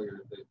mentioned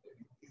earlier,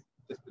 he's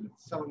just been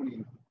so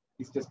many.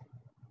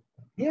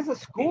 He has a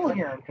school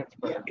here in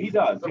Pittsburgh. Yeah, he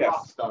does. The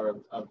rock star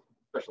of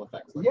special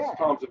effects.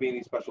 Tom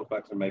Savini Special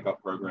Effects and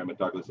Makeup Program at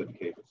Douglas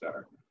Education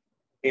Center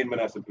in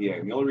Menneson, PA.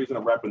 And the only reason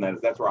I'm repping that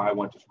is that's where I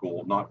went to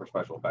school, not for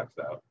special effects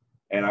though.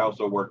 And I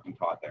also worked and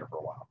taught there for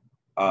a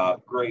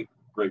while. Great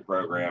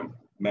program.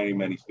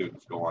 Many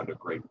students go on to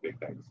great big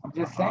things. I'm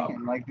just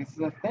saying, this is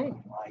a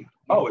thing.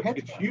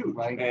 It's huge.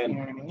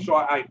 And so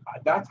I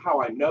that's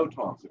how I know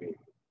Tom Savini.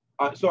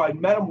 So I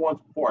met him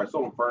once before. I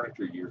sold him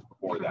furniture years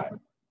before that.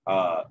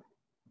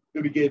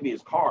 He gave me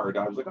his card.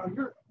 I was like,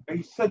 and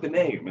he said the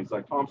name. It's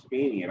Tom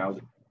Savini. And I was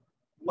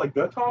like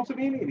the Tom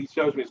Savini? And he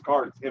shows me his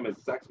card. It's him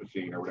as Sex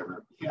Machine or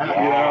whatever.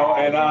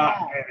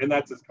 And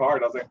that's his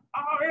card. I was like,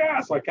 oh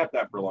yeah. So I kept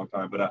that for a long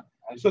time. But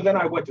so then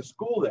I went to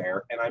school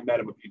there and I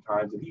met him a few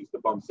times and he used to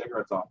bum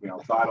cigarettes off me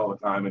outside all the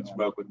time and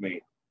smoke with me.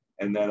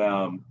 And then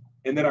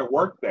I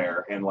worked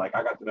there and I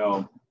got to know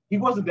him. He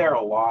wasn't there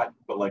a lot,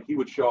 but he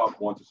would show up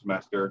once a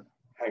semester,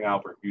 hang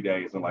out for a few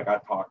days, and I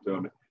talked to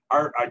him.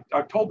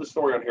 I've told the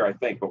story on here, I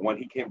think, but when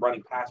he came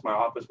running past my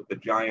office with the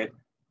giant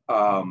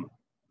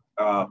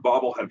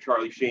bobblehead of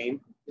Charlie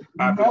Sheen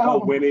after the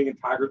whole winning and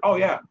Tigers. Oh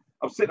yeah,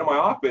 I'm sitting in my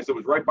office. It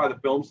was right by the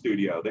film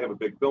studio. They have a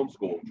big film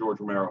school,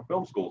 George Romero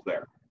Film School's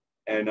there,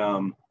 and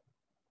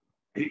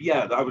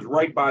Yeah, I was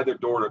right by their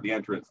door at the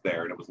entrance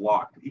there, and it was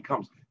locked.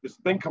 This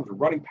thing comes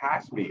running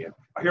past me, and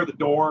I hear the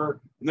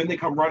door, and then they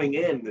come running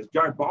in. This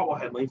giant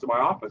bobblehead leans to my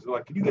office. They're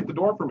like, "Can you get the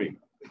door for me?"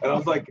 And I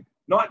was like,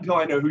 "Not until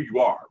I know who you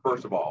are,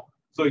 first of all."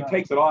 So he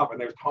takes it off,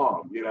 and there's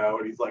Tom,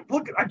 and he's like,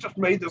 "Look, I just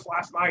made this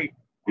last night."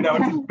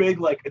 It's this big,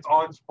 like it's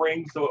on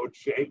springs, so it would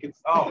shake. And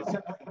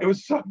it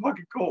was so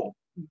fucking cool.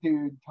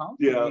 Dude, Tom.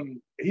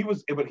 He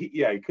was, but he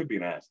could be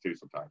an ass too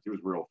sometimes. He was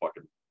real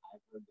fucking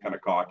kind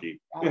of cocky.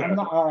 I'm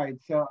not, all right,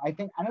 so I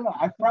don't know.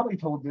 I've probably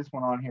told this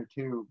one on here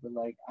too, but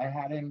like I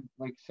had him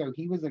so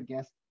he was a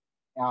guest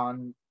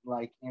on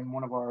in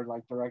one of our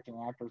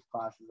directing actors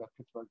classes at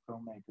Pittsburgh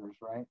Filmmakers,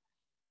 right?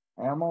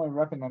 And I'm only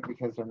repping them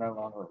because they're no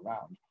longer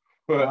around.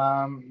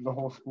 The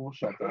whole school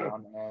shut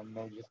down and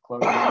they just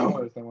closed the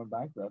doors. They went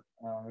bankrupt.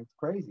 It's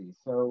crazy.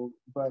 So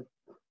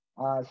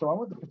I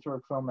went to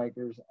Pittsburgh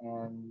Filmmakers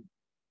and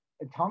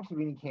Tom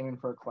Savini came in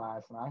for a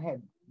class, and I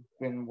had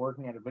been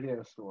working at a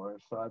video store,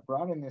 so I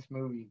brought in this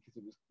movie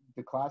because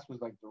the class was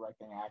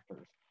directing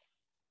actors.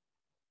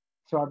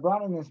 So I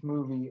brought in this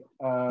movie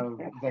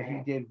that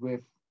he did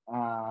with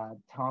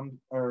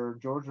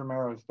George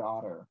Romero's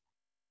daughter,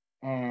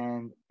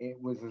 and it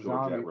was a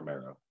zombie.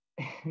 Romero.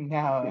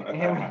 No,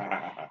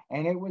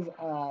 and it was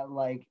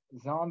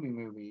zombie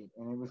movie,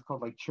 and it was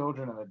called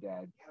Children of the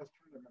Dead. Yeah, I was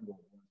trying to remember what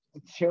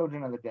it was.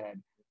 Children of the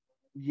Dead.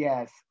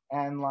 Yes,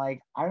 and I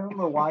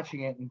remember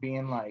watching it and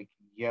being like,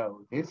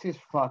 "Yo, this is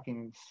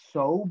fucking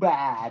so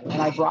bad."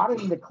 And I brought it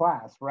into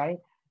class, right,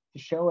 to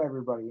show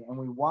everybody, and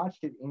we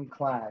watched it in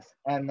class.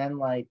 And then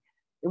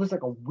it was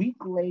a week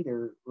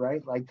later,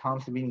 right?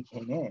 Tom Savini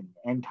came in,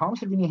 and Tom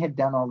Savini had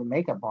done all the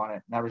makeup on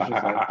it, and I was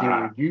just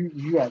like, "Dude,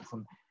 you got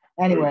some."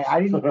 Anyway,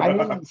 I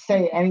didn't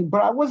say any,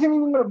 but I wasn't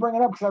even going to bring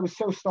it up because I was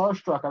so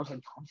starstruck. I was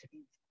like, "Tom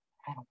Savini,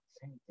 I don't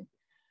say anything."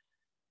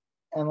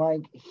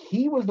 And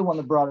he was the one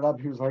that brought it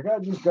up. He was like, "I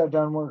just got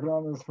done working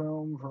on this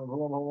film for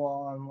blah blah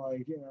blah,"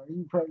 and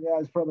you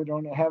guys probably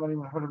haven't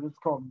even heard of it. It's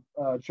called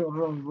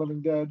Children of the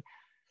Living Dead.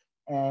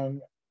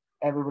 And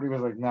everybody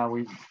was like, "No,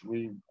 we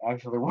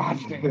actually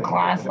watched it in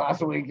class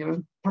last week. It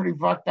was pretty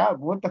fucked up.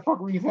 What the fuck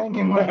were you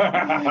thinking?"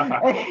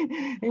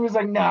 He was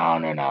like,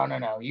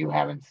 "No, you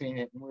haven't seen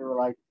it." And we were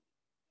like,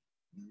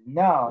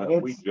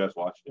 "No, we just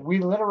watched it. We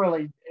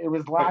literally, it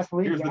was last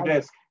week. Here's the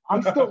disc."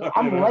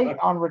 I'm late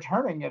on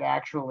returning it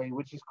actually,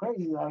 which is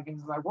crazy.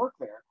 Because I work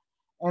there,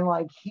 and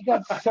he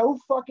got so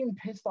fucking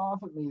pissed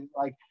off at me.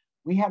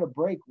 We had a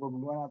break where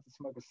we went out to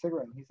smoke a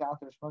cigarette, and he's out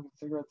there smoking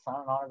cigarettes,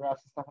 signing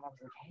autographs and stuff. And I was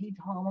like, "Hey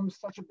Tom, I'm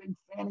such a big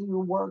fan of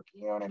your work.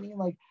 You know what I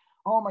mean?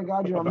 Oh my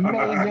God, you're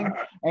amazing."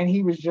 And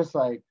he was just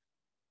like,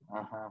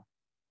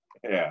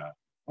 Yeah.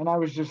 And I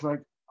was just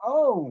like,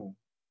 "Oh.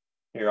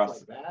 Here,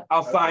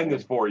 I'll sign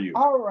this for you."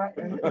 All right,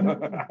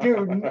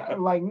 dude.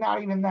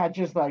 Not even that.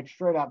 Just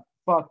straight up,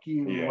 fuck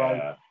you.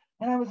 Yeah.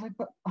 And I was like,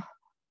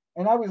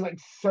 and I was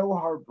so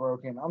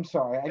heartbroken. I'm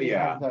sorry.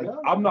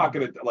 I'm not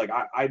gonna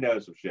I know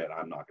some shit.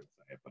 I'm not gonna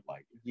say it, but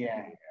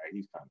yeah,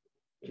 he's kind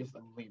of just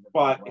leave it.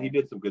 But he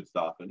did some good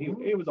stuff, and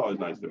he was always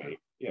nice to me.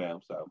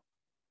 So.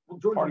 Well,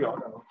 George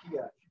Romero, he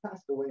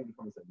passed away in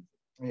 2017.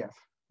 Yes.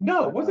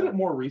 No, wasn't it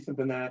more recent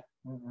than that?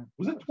 Mm-hmm.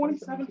 Was it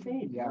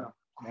 2017? Yeah.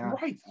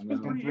 Right. It's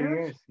been 3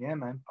 years. Yeah,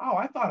 man. Oh,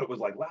 I thought it was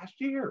last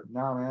year.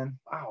 No, man.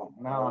 Wow.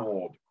 No.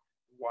 Old.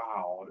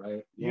 Wow.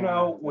 Right.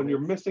 When you're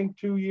missing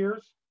 2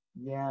 years.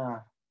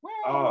 Yeah. Well,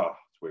 oh,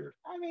 it's weird.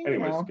 I mean,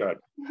 anyways, good.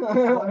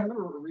 Well, I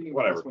remember reading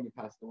this when he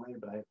passed away,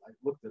 but I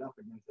looked it up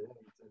again today.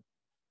 It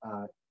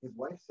said his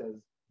wife says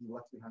he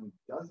left behind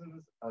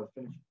dozens of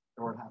finished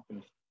or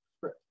half-finished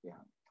scripts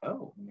behind.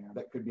 Oh. Yeah.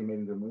 That could be made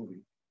into a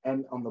movie.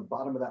 And on the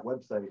bottom of that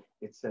website,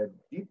 it said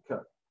Deep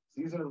Cut,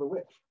 Season of the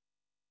Witch.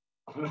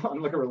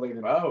 On a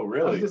related. Oh,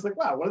 really? I was just like,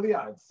 wow, what are the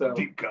odds? So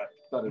Deep Cut.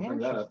 Thought I'd bring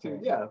that up too.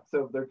 Yeah.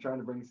 So they're trying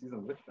to bring Season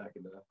of the Witch back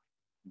into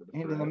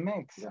the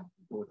mix. Yeah.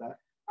 Cool with that.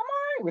 I'm all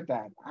right with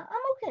that. I'm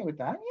okay with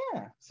that.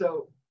 Yeah.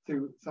 So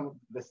to some of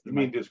this. You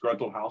mean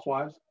Disgruntled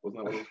Housewives? Wasn't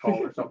that what it was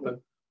called or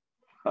something?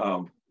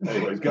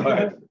 Anyways, go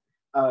ahead.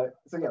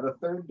 So yeah, the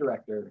third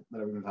director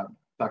that I'm going to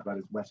talk about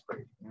is Wes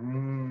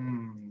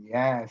Craven.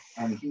 Yes.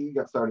 And he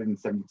got started in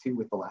 '72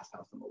 with The Last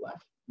House on the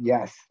Left.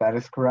 Yes, that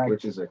is correct.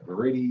 Which is a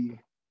gritty,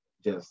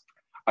 just.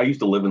 I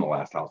used to live in The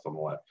Last House on the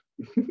Left.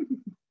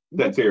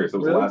 That's serious. It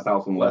was really? The last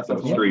house on the left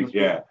of the street.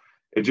 Yeah.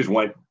 It just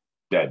went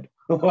dead.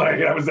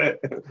 That was it.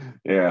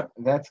 Yeah.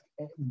 But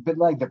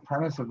the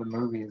premise of the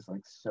movie is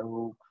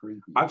so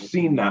creepy. I've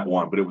seen that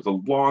one, but it was a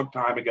long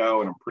time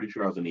ago, and I'm pretty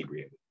sure I was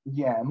inebriated.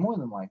 Yeah, more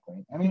than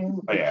likely. I mean,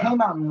 it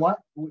came out in what?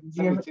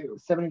 72.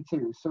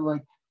 72. So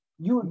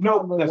you.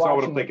 Nope, that's not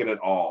what I'm thinking at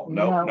all.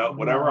 No.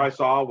 Whatever I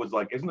saw was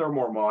isn't there a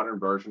more modern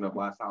version of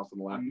Last House on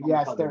the Left?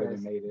 Yes, there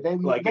is.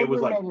 It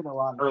was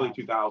early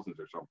 2000s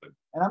or something.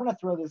 And I'm gonna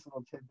throw this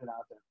little tidbit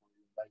out there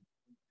for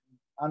you,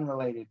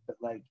 unrelated, but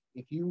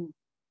if you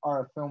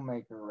are a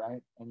filmmaker,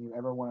 right, and you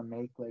ever want to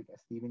make a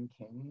Stephen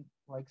King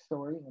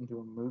story into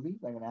a movie,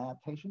 an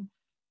adaptation,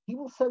 he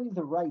will sell you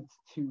the rights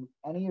to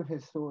any of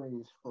his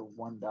stories for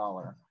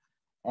 $1.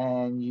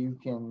 and you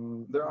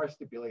can. There are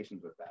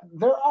stipulations with that.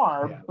 There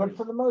are, but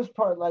for the most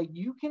part, like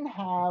you can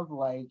have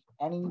like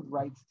any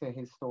rights to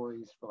his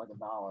stories for like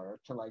 $1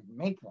 to like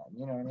make them.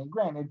 You know what I mean?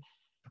 Granted,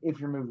 if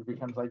your movie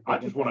becomes like, I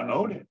just want to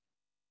own it.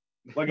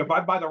 Like if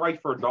I buy the rights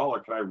for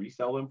 $1, can I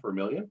resell them for $1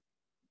 million?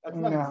 That's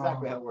not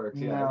exactly how it works.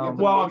 Yeah. No.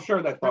 Well, I'm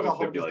sure that's probably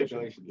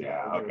stipulations.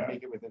 Yeah. Okay.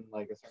 Make it within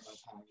like a certain amount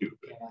of time. You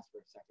can't ask for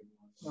a second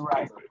one.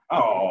 Right.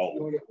 Oh.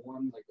 You only get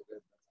one. Like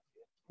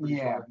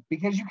yeah,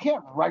 because you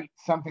can't write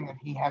something that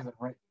he hasn't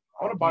written.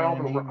 I want to buy all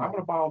the. I'm going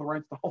to buy all the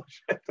rights to all the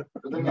shit.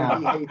 It'd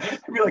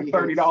be like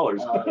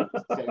 $30.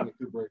 Stanley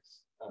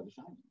Kubrick's The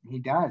Shining. He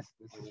does.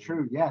 This is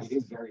true. Yes. It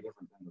is very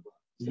different than the book.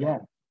 So. Yeah,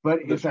 but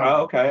it's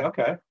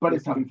okay. But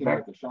it's something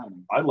like The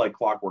Shining. I like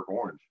Clockwork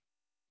Orange.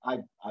 I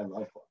love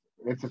Clockwork.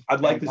 I'd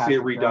like to see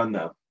it redone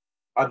though.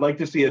 I'd like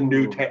to see a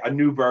new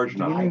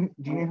version of it.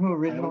 Do you know who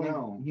originally?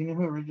 You know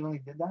who originally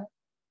did that?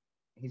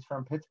 He's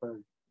from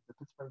Pittsburgh. The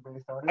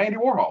Pittsburgh-based artist. Andy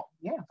Warhol.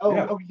 Yeah.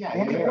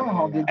 Andy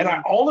Warhol did. And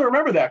I only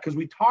remember that because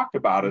we talked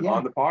about it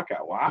on the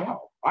podcast. Wow. Yeah.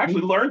 I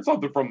actually learned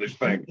something from this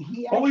thing.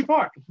 Holy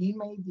fuck. He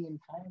made the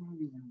entire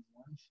movie in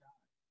one shot.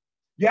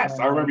 Yes,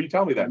 I remember you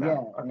telling me that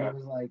now. Yeah, and it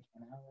was like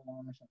an hour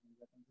long or something.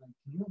 Like,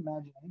 can you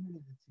imagine anybody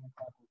that's seen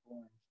Clockwork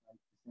Orange, like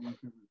the Stanley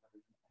Kubrick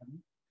version?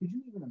 Could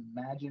you even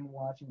imagine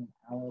watching an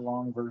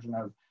hour-long version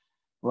of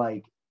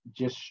like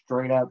just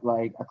straight up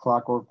like a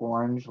Clockwork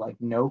Orange, like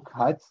no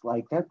cuts?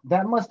 Like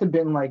that must have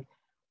been like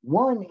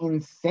one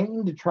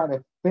insane to try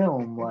to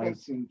film. Like I've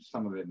seen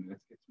some of it, and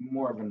it's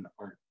more of an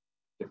art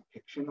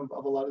depiction of a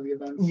lot of the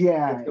events.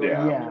 Yeah. You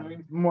know what I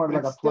mean? More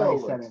like a play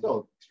setting. It's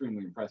still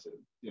extremely impressive.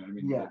 You know what I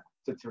mean? Yeah.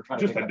 To try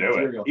just to do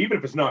it, even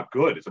if it's not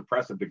good, it's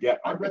impressive to get.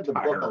 I read the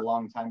book a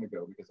long time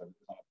ago because I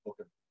was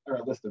on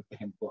a list of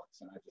banned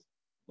books, and I just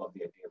love the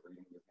idea of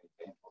reading as many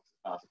banned books as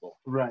possible.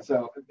 Right.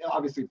 So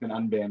obviously it's been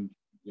unbanned,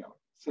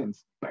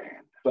 since.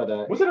 Banned.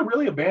 But was it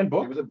really a banned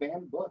book? It was a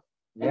banned book.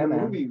 Yeah, and the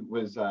movie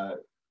was. I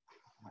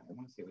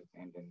want to say it was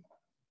banned in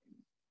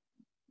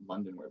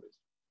London, where it was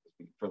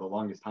for the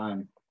longest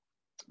time.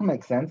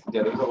 Makes sense.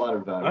 Yeah, there's a lot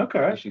of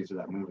issues with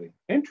that movie.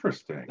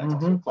 Interesting. That's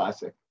also a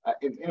classic.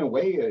 In a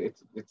way,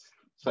 it's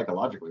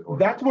psychologically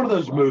horrible. That's one of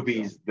those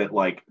movies that,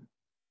 like,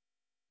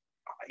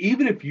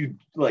 even if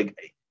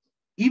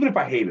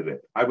I hated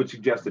it, I would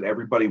suggest that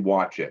everybody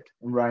watch it.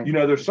 Right.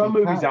 There's some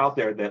movies out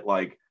there that,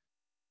 like,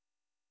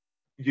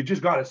 you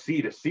just got to see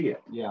it.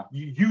 Yeah.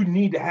 You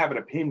need to have an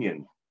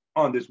opinion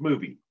on this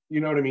movie. You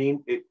know what I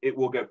mean? It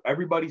will get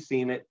everybody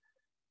seen it.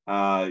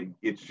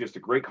 It's just a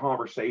great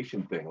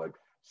conversation thing. Like,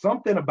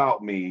 something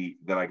about me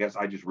that I guess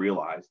I just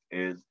realized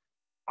is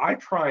I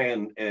try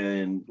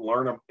and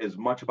learn as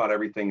much about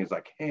everything as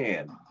I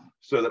can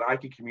so that I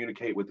can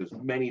communicate with as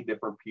many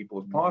different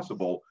people as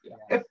possible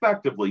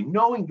effectively,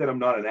 knowing that I'm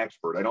not an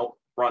expert. I don't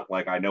front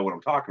like I know what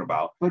I'm talking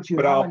about. But you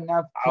have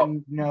enough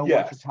to know what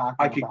you're talking about.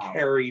 I can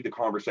carry the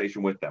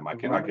conversation with them. I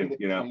can, claims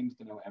to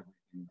know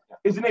everything.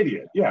 Is an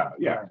idiot. Yeah.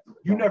 Right.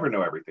 You never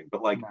know everything.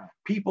 But like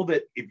people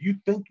that, if you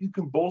think you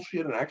can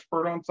bullshit an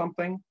expert on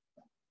something,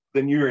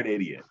 then you're an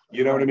idiot.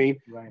 You know what I mean?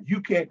 Right. You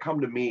can't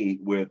come to me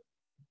with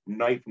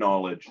knife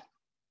knowledge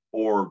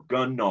or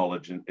gun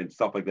knowledge and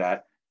stuff like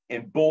that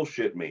and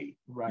bullshit me.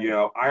 Right.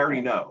 I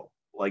already know.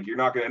 Like, you're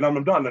not gonna, and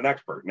I'm not an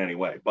expert in any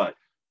way, but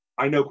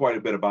I know quite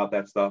a bit about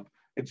that stuff.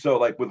 And so,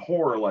 like, with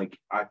horror, like,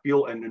 I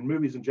feel, and in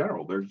movies in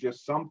general, there's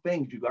just some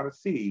things you got to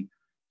see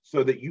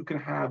so that you can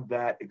have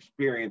that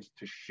experience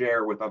to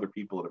share with other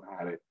people that have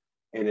had it,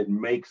 and it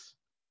makes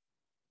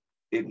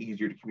it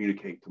easier to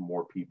communicate to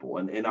more people.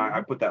 And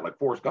I put that, like,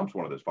 Forrest Gump's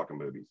one of those fucking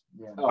movies.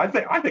 Yeah. I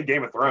think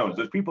Game of Thrones,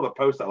 there's people that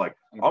post that, like,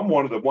 I'm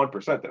one of the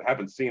 1% that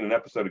haven't seen an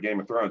episode of Game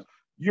of Thrones.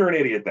 You're an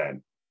idiot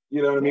then.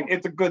 You know what I mean?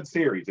 It's a good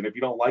series. And if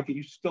you don't like it,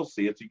 you still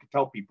see it. So you can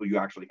tell people you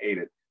actually hate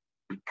it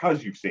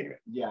because you've seen it.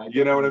 Yeah.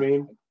 You know what I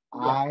mean?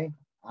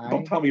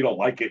 Don't tell me you don't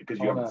like it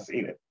because you haven't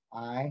seen it.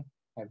 I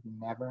have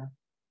never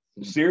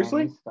seen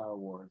seriously Star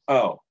Wars.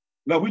 Oh,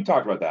 no, we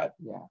talked about that.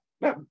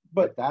 Yeah,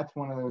 but that's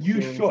one of those.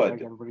 You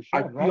should.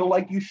 I feel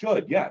like you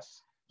should.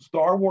 Yes,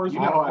 Star Wars.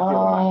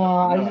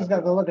 I just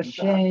got the look of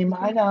shame.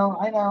 I know.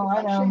 No,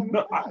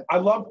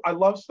 I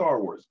love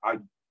Star Wars.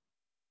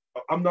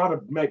 I'm not a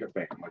mega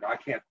fan. Like, I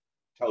can't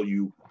tell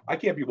you. I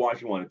can't be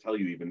watching one and tell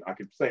you even. I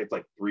could say it's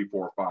like 3,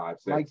 4, 5,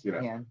 6.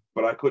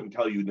 But I couldn't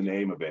tell you the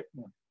name of it.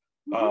 Yeah.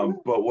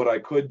 But what I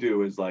could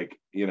do is, like,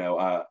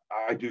 I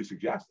do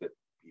suggest that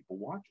people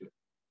watch it.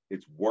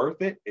 It's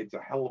worth it. It's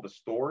a hell of a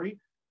story.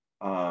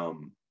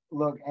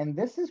 Look, and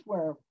this is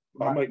where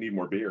I might need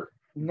more beer.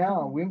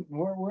 No,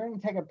 we're going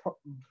to take a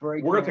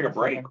break. We're going to take a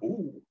break.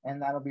 Ooh. And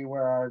that'll be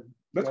where our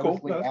that's cool.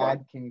 That's ad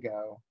fine. Can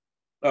go.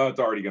 Oh, it's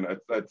already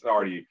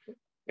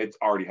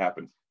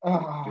happened.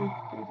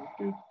 Oh.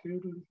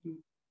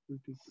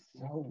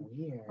 So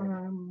weird.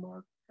 I'm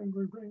Mark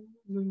Angry Brains,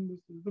 and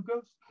this is the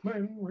Ghost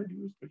Man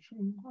radio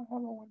station.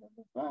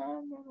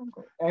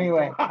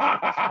 Anyway.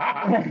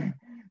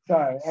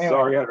 Sorry. Anyway.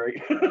 Sorry,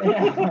 Henry.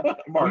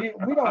 Mark,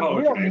 we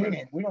don't mean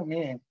it. We don't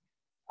mean it.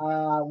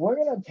 We're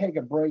gonna take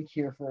a break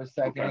here for a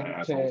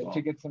second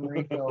to get some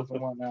refills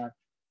and whatnot.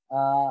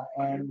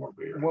 And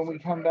when we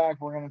come back,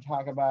 we're going to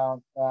talk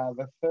about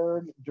the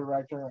third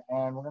director,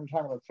 and we're going to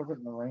talk about Serpent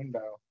in the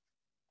Rainbow.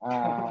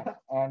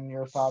 And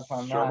your thoughts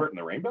on that. Serpent in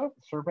the Rainbow?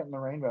 Serpent in the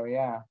Rainbow,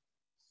 yeah.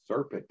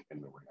 Serpent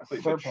in the Rainbow. I thought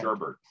you said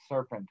sherbet.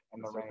 Serpent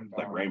in the Rainbow.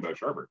 Like rainbow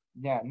sherbet.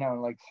 Yeah, no,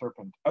 like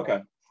serpent. Okay.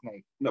 Like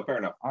snake. No, fair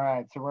enough. All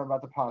right, so we're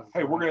about to pause.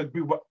 Hey, we're going to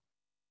be what?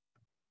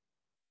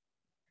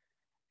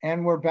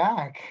 And we're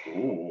back.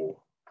 Ooh.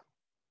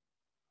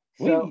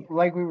 So,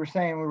 like we were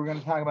saying, we were going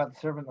to talk about the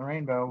Serpent in the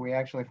Rainbow. We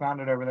actually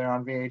found it over there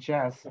on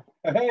VHS.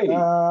 Hey.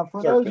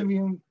 For those of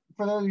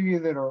you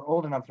that are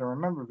old enough to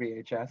remember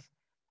VHS,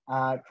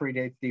 it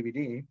predates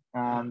DVD.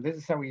 This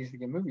is how we used to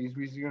get movies.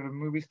 We used to go to the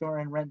movie store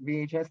and rent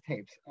VHS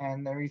tapes,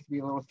 and there used to be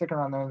a little sticker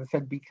on there that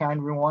said "Be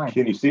kind, rewind."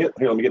 Can you see it?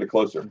 Here, let me get it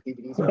closer. I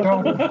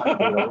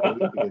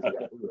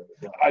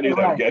knew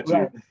that would get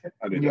you.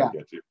 I knew that would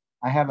get you.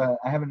 I have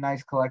a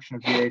nice collection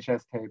of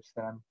VHS tapes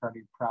that I'm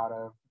pretty proud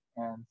of,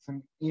 and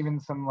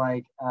some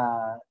like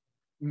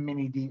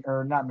mini D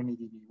or not mini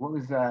DVD. What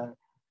was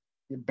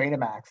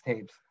Betamax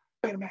tapes?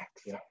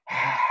 Betamax. Yeah.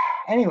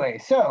 Anyway,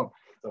 so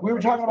we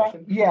were talking about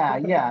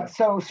yeah.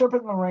 So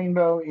Serpent in the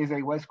Rainbow is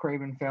a Wes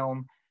Craven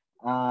film.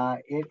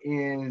 It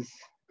is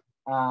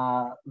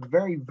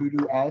very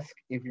voodoo-esque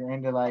if you're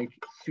into like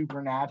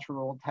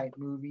supernatural type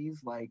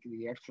movies like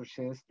The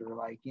Exorcist or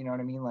like, you know what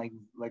I mean, like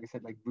I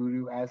said, like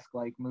voodoo-esque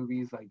like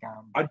movies like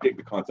I dig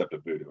the concept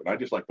of voodoo, and I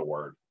just like the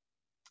word.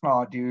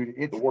 Oh, dude,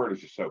 the word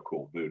is just so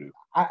cool, voodoo.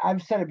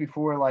 I've said it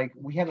before, like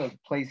we have a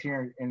place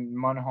here in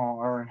Munhall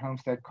or in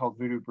Homestead called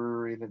Voodoo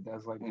Brewery that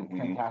does like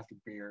fantastic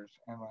beers,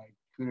 and like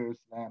kudos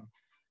to them.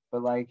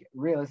 But like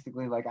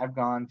realistically, like I've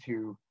gone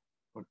to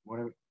what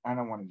I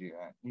don't want to do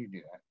that. You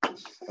do that.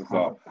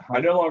 So I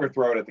no longer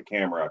throw it at the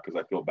camera because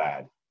I feel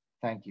bad.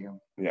 Thank you.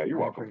 Yeah, you're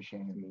welcome. I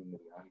appreciate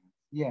it.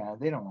 Yeah,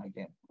 they don't like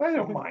it. I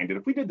don't mind it.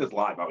 If we did this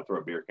live, I would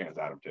throw beer cans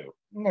at them too.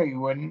 No, you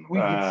wouldn't. We'd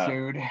get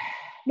sued.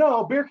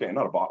 No, beer can,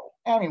 not a bottle.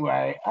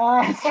 Anyway,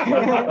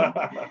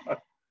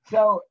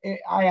 so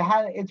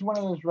it's one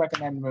of those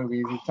recommended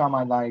movies. It's on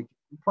my like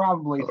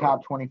probably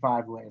top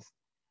 25 list.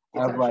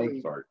 It's of like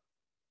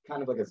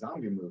kind of like a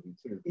zombie movie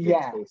too.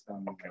 Yeah. Based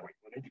on, okay,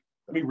 wait.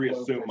 Let me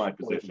reassume my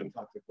position.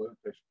 Toxic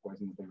blowfish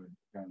poison that they would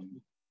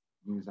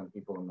use on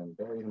people and then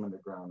bury them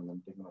underground and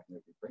then dig them up and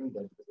they'd be brain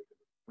dead because they could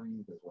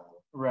breathe as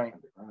well. Right.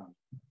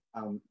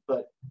 Underground.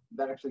 But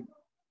that actually,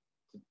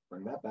 to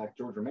bring that back,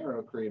 George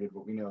Romero created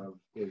what we know of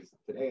is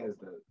today as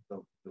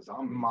the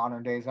zombie.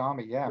 Modern day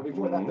zombie, yeah. But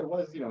before that, there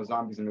was,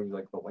 zombies in movies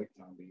like The White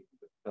Zombie,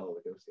 Bela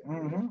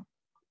Lugosi.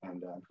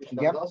 And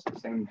that was also the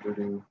same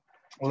voodoo.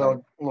 A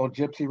little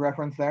gypsy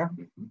reference there.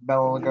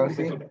 Bela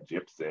Lugosi.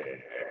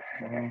 Gypsy.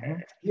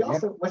 He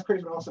also, Wes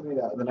Craven also made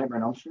The Nightmare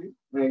on Elm Street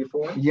in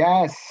 '84.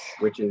 Yes.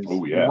 Which is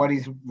what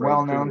he's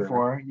well known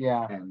for.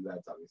 Yeah. And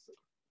that's obviously.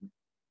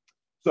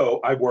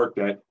 So I worked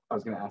at. I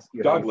was going to ask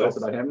you Douglas.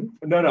 About him.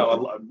 No,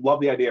 I love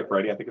the idea of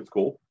Freddy. I think it's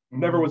cool.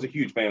 Never was a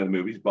huge fan of the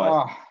movies,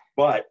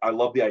 but I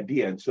love the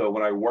idea. And so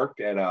when I worked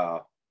at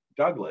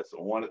Douglas,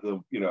 one of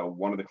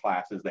the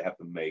classes, they have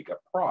to make a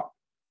prop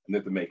and they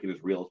have to make it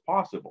as real as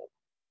possible.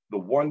 The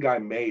one guy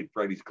made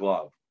Freddy's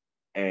glove,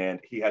 and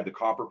he had the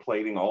copper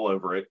plating all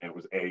over it, and it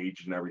was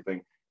aged and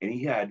everything. And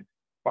he had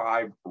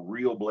 5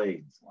 real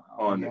blades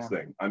on this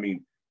thing. I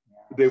mean,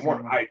 they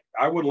weren't.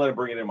 I wouldn't let him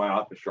bring it in my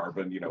office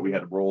sharpened. We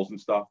had rolls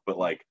and stuff, but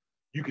like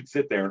you could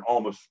sit there and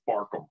almost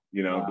spark them.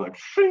 Be like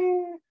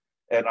shing.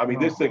 And I mean,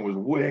 this thing was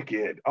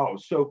wicked. Oh, it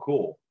was so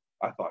cool.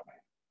 I thought, man,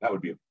 that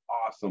would be an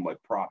awesome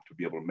like prop to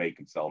be able to make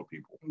and sell to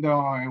people.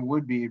 No, it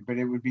would be, but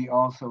it would be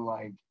also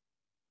like.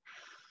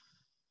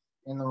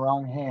 In the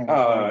wrong hands.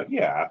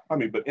 Yeah. I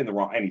mean, but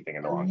anything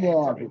in the wrong hands. Yeah.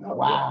 I mean,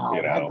 wow.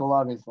 That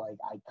glove is like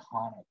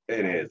iconic.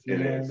 It is.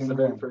 It is. In the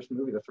very first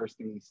movie, the first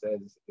thing he says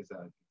is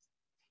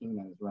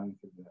Tina is running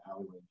through the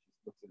alleyway.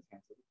 She looks at his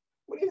hands and says,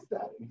 "What is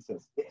that?" And he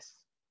says, "This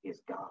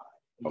is God."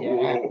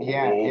 Yeah.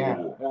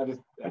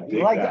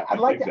 I'd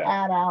like to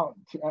add out,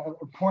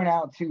 point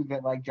out too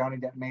that like Johnny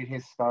Depp made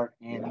his start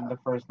in the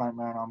first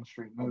Nightmare on Elm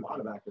Street movie. A lot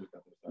of actors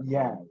got their start.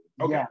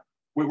 Yeah. Okay. Yeah.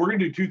 We're going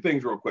to do 2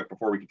 things real quick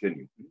before we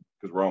continue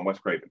because we're on Wes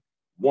Craven.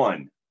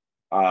 One,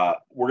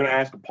 we're going to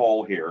ask a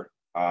poll here.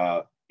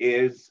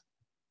 Is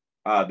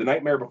The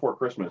Nightmare Before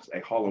Christmas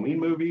a Halloween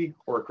movie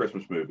or a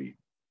Christmas movie?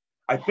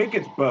 I think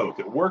it's both.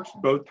 It works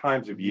both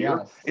times of year.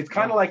 Yes. It's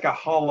kind of like a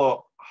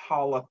Hall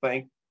of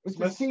Thanksmas. It's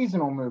a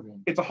seasonal movie.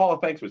 It's a Hall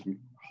of Thanksmas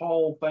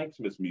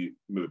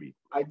movie.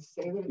 I'd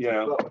say that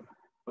it's both.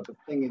 But the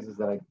thing is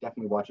that I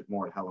definitely watch it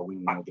more at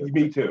Halloween.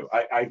 Me too.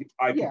 I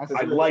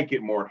like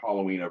it more at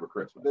Halloween over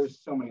Christmas. There's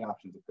so many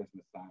options at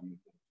Christmas time.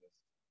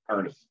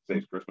 Ernest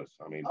Saves Christmas.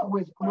 I mean,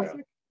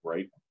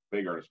 right?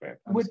 Big Ernest fan.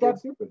 With that,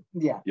 stupid.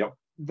 Yeah. Yep.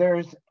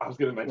 I was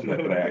going to mention that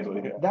today,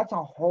 actually. Yeah. That's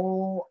a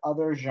whole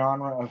other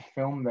genre of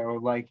film, though.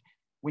 Like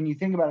when you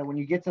think about it, when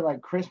you get to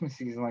like Christmas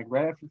season, like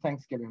right after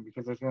Thanksgiving,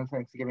 because there's no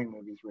Thanksgiving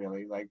movies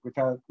really, like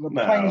without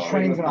planes,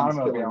 trains, and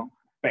automobile.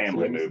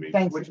 Family movies.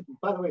 Which,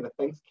 by the way, the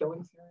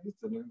Thanksgiving series,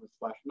 the new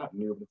not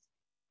new,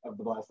 but of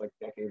the last like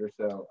decade or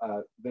so,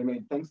 they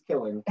made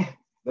Thanksgiving,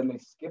 then they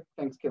skipped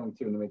Thanksgiving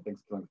 2, and they made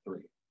Thanksgiving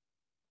 3.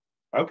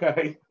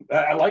 Okay,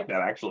 I like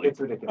that actually. It's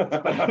ridiculous.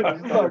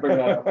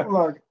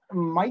 Look,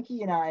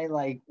 Mikey and I,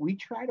 like, we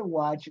try to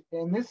watch,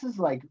 and this is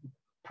like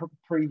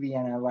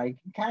pre-Vienna, like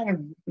kind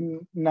of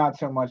not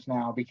so much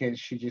now because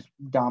she just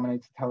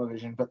dominates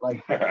television, but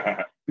like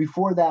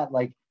before that,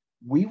 like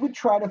we would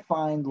try to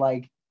find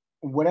like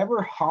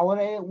whatever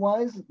holiday it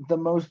was, the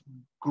most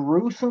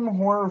gruesome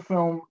horror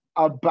film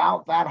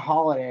about that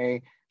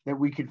holiday that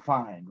we could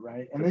find,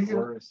 right? And these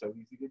are so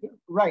easy to do.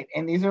 Right,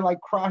 and these are like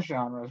cross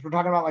genres. We're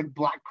talking about like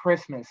Black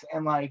Christmas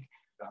and like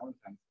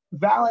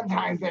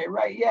Valentine's Day,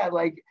 right? Yeah,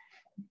 like,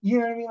 you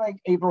know what I mean? Like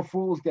April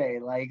Fool's Day,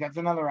 like that's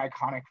another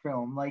iconic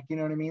film. Like, you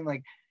know what I mean?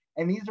 Like,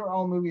 and these are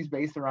all movies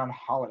based around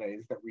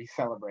holidays that we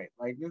celebrate.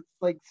 Like, it's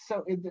like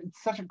so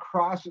it's such a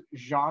cross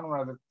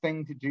genre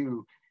thing to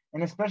do,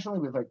 and especially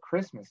with like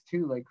Christmas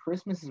too. Like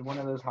Christmas is one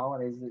of those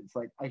holidays that's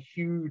like a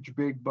huge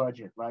big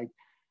budget, like.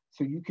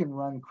 So you can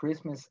run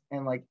Christmas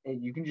and like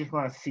you can just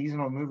run a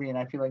seasonal movie, and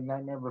I feel like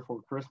Nightmare Before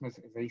Christmas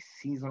is a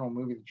seasonal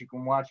movie that you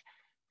can watch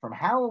from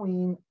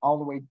Halloween all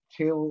the way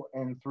till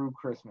and through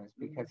Christmas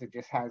because it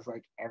just has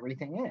like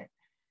everything in it.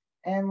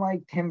 And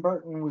like Tim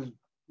Burton was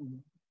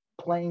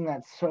playing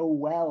that so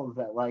well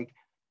that like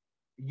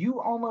you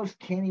almost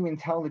can't even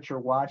tell that you're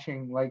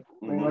watching like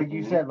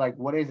you said, like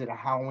what is it, a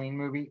Halloween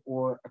movie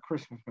or a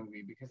Christmas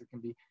movie, because it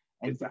can be.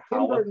 And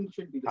Tim Burton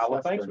should be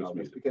discussed during all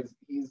this because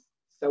he's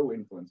so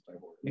influenced by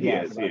horror.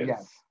 Yes.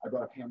 I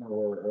brought up Hammer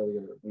horror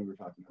earlier when we were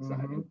talking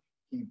outside, and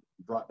he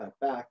brought that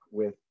back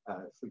with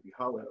Sleepy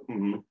Hollow,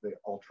 the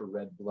ultra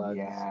red bloods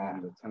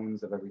and the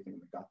tones of everything,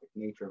 the gothic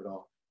nature of it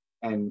all.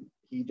 And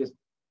he just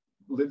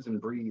lives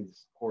and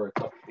breathes horror.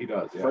 He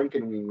does.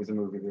 Frankenweenie is a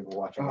movie we were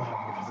watching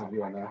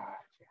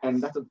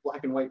and that's a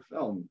black and white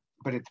film.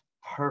 But it's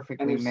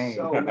perfectly made.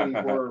 So many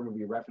horror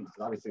movie references.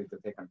 Obviously, it's a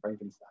take on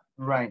Frankenstein.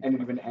 Right. And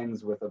it even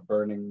ends with a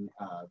burning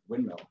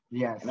windmill.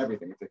 Yes. And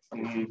everything.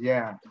 It's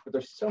yeah. But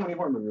there's so many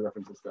horror movie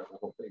references throughout the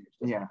whole thing. It's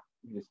just,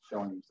 he's just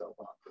showing himself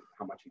off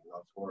how much he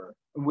loves horror.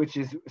 Which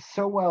is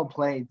so well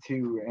played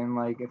too, and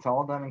like it's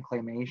all done in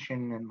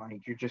claymation, and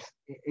like you're just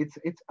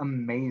it's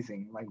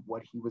amazing like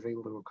what he was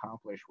able to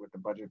accomplish with the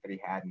budget that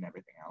he had and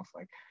everything else.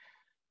 Like,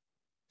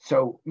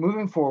 so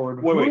moving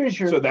forward, wait.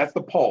 So that's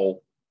the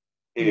poll.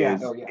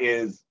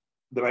 Is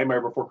The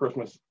Nightmare Before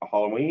Christmas a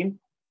Halloween,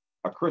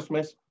 a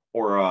Christmas,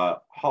 or a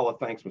Hall of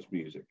Thanksmas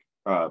music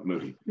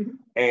movie?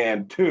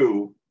 And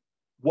 2,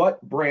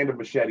 what brand of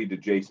machete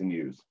did Jason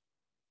use?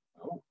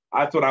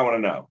 That's what I want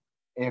to know.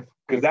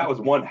 Because that was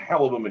one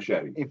hell of a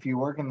machete. If you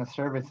work in the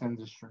service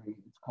industry,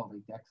 it's called a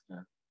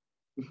Dexter.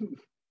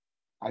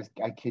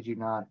 I kid you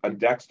not. A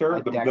Dexter?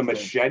 The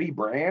machete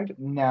brand?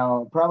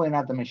 No, probably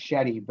not the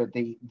machete, but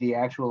the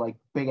actual like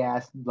big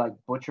ass like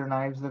butcher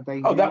knives that they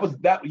use.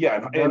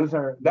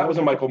 That was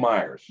a Michael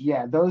Myers.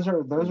 Yeah, those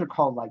are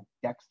called like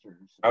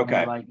Dexters.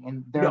 Okay.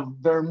 And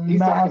they're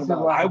massive.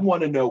 I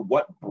want to know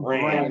what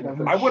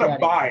brand. I want to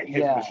buy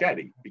his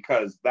machete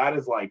because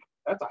that's a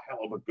hell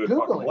of a good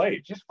fucking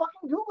blade. Just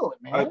fucking Google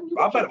it, man.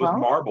 I bet it was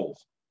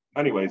marbles.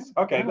 Anyways,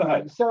 okay, go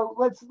ahead. So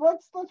let's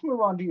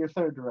move on to your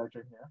third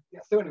director here. Yeah.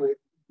 So anyway,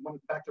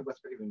 back to Wes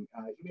Craven.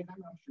 He made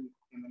Nightmare on Elm Street,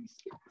 and then he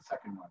skipped the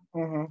second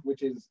one,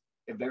 which is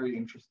a very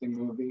interesting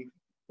movie.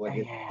 Like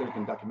there's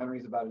been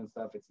documentaries about it and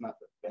stuff. It's not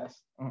the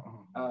best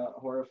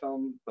horror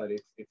film, but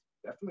it's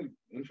definitely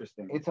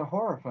interesting. It's a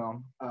horror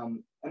film.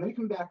 And then he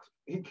came back.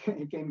 He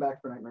came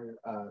back for Nightmare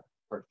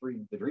Part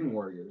 3, The Dream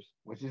Warriors,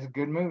 which is a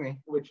good movie.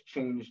 Which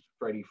changed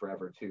Freddy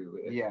forever too.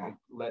 They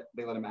let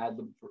him ad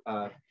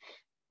lib.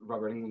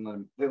 Robert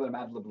Englund let him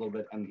ad lib a little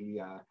bit, and he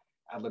ad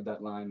libbed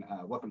that line,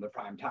 "Welcome to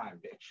prime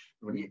time, bitch."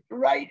 When he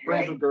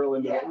brings a girl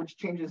into it, which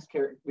changes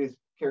his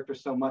character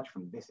so much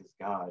from "This is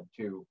God"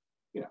 to,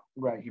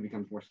 he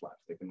becomes more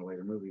slapstick in the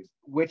later movies.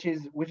 Which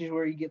is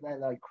where you get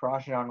that like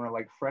cross genre.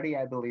 Like Freddy,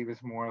 I believe,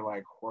 is more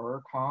like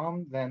horror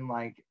com than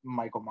like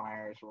Michael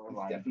Myers or it's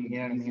like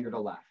definitely easier to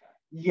laugh at.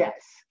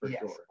 Yes, for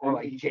sure. Or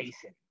like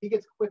Jason. He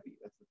gets quippy.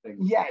 That's the thing.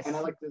 Yes. And I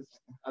like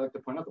to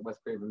point out that Wes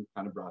Craven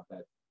kind of brought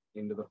that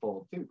into the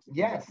fold too.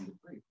 Yes.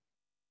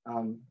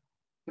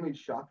 He made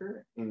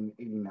Shocker in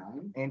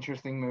 '89.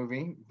 Interesting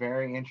movie.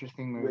 Very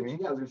interesting movie.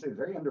 Which, I was gonna say,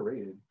 very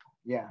underrated.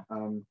 Yeah.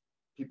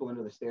 People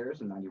Under the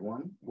Stairs in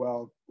 '91.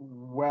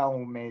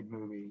 Well-made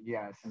movie.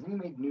 Yes. And then he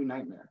made New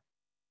Nightmare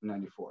in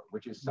 '94,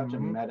 which is such a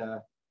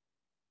meta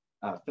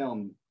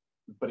film,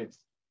 but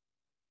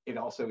it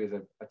also is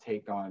a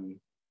take on,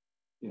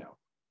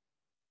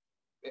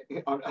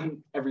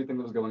 on everything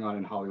that was going on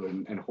in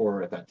Hollywood and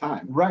horror at that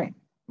time. Right.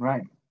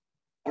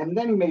 And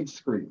then he made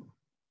Scream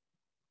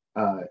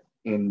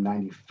in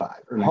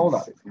 '95 or '96. Hold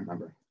up. I can't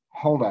remember.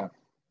 Hold up.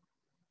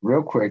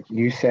 Real quick,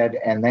 you said,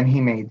 and then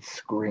he made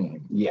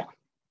Scream. Yeah.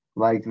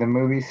 Like the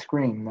movie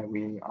Scream that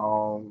we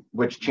all...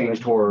 Which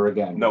changed horror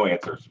again. No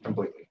answers.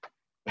 Completely.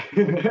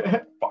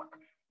 Fuck.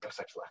 No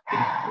sex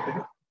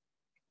left.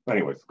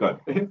 Anyways, go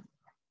ahead.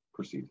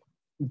 Proceed.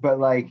 But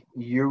like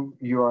you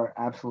are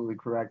absolutely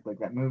correct. Like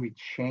that movie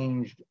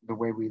changed the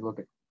way we look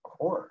at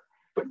horror.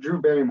 But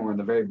Drew Barrymore in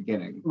the very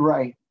beginning.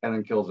 Right. And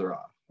then kills her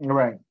off.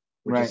 Right.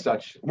 which is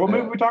such. What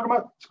movie are we talking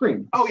about?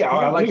 Scream. Oh yeah,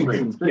 I like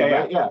Scream.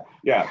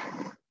 Yeah.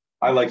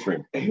 I like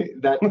Scream.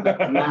 that was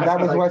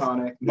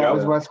iconic. That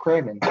was Wes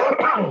Craven.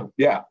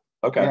 Yeah.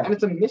 Okay. And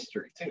it's a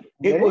mystery too.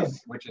 It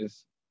was, which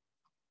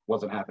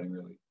wasn't happening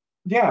really.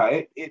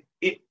 Yeah,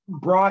 it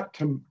brought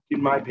to,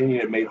 in my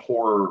opinion, it made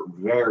horror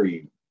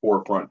very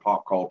forefront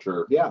pop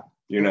culture. Yeah.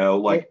 You know,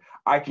 like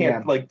I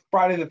can't like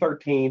Friday the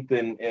 13th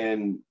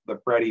and the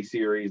Freddy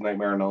series,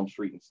 Nightmare on Elm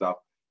Street and stuff.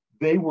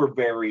 They were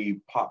very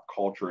pop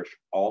culture-ish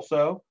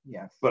also.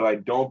 Yes. But I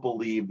don't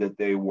believe that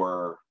they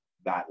were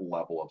that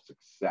level of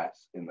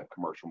success in the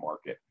commercial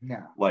market.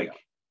 No. Like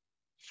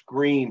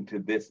Scream to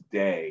this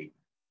day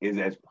is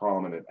as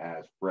prominent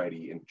as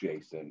Freddy and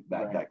Jason,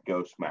 that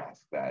ghost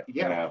mask, that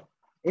you know.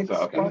 In the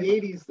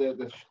 80s,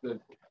 the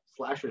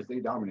slashers, they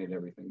dominated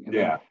everything.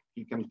 And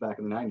he comes back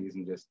in the 90s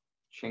and just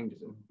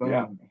changes it. Boom.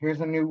 Yeah. Here's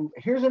a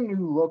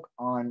new look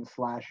on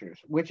slashers,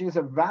 which is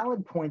a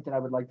valid point that I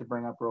would like to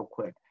bring up real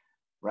quick.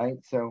 Right?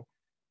 So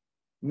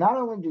not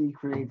only did he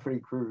create Freddy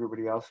Krueger, but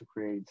he also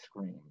created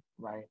Scream,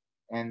 right?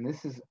 And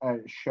this is a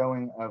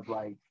showing of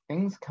like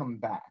things come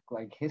back,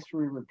 like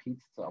history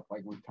repeats itself,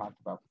 like we've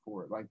talked about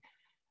before. Like,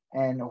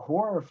 and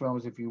horror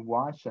films, if you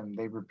watch them,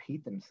 they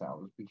repeat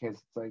themselves because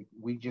it's like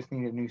we just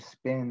need a new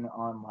spin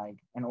on like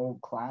an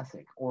old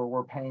classic, or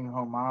we're paying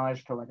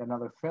homage to like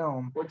another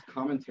film. Or it's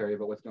commentary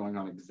about what's going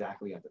on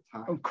exactly at the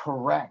time. Oh,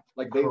 correct.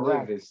 Like They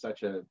Live is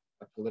such a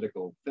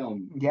political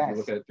film. Yes. You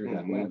look at it through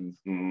that lens.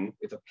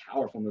 It's a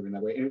powerful movie in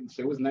that way. And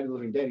so it was Night of the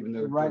Living Dead, even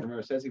though George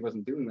Romero says he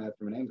wasn't doing that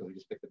from an angle. He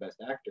just picked the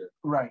best actor.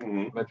 Right.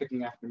 By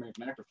picking an African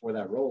American actor for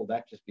that role,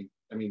 that just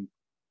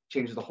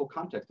changes the whole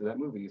context of that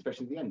movie,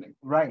 especially the ending.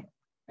 Right.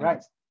 And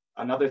right.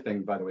 Another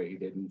thing, by the way, he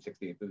did in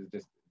 '68 that was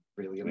just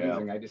really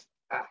amazing.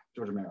 Yeah.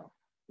 George Romero.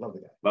 Love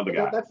the guy. Love the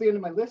guy. That's the end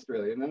of my list,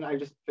 really. And then I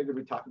just figured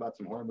we'd talk about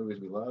some horror movies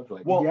we love.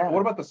 Like,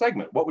 what about the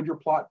segment? What would your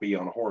plot be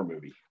on a horror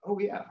movie? Oh,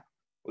 yeah.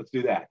 Let's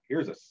do that.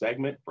 Here's a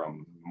segment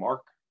from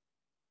Mark,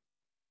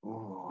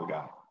 the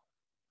guy.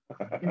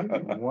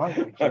 What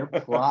would your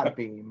plot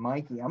be?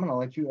 Mikey, I'm going to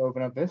let you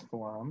open up this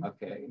forum.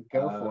 Okay.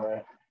 Go for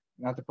it.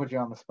 Not to put you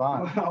on the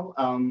spot. Well,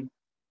 I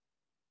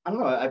don't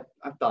know.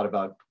 I've thought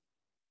about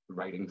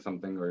writing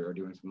something or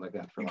doing something like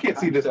that. You can't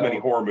see this many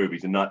horror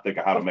movies and not think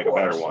of how to make a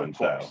better one.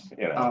 So,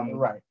 you know.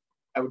 Right.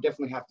 I would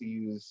definitely have to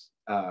use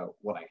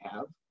what I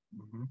have.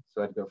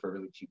 So I'd go for a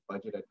really cheap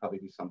budget. I'd probably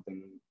do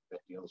something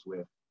that deals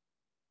with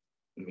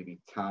maybe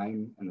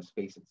time and the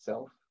space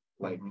itself.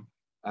 Like,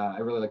 I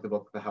really like the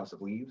book The House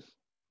of Leaves,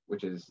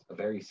 which is a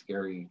very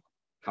scary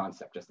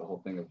concept, just the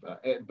whole thing of,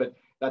 but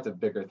that's a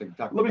bigger thing to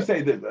talk about. Let me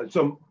say that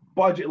some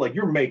budget, like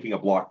you're making a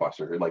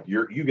blockbuster, like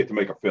you get to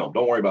make a film.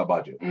 Don't worry about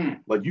budget.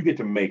 Like you get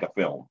to make a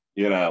film,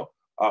 you know.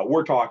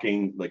 We're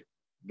talking like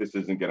this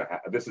is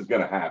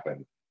gonna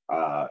happen.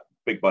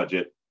 Big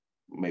budget,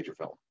 major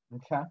film.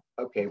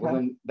 Okay, well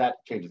then that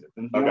changes it.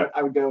 Then you know what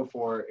I would go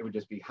for, it would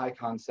just be high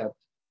concept,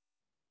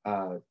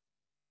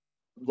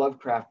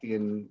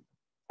 Lovecraftian,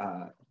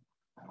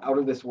 out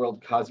of this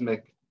world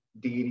cosmic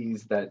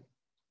deities that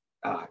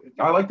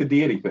I like the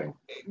deity thing.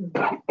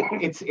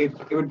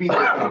 It would be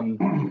like,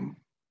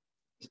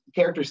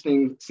 characters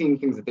seeing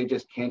things that they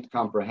just can't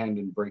comprehend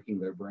and breaking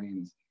their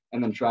brains,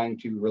 and then trying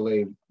to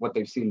relay what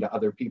they've seen to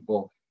other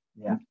people,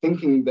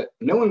 thinking that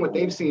knowing what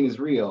they've seen is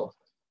real,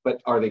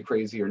 but are they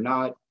crazy or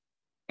not?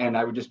 And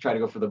I would just try to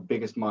go for the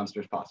biggest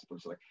monsters possible,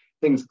 so like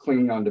things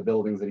clinging onto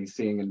buildings that he's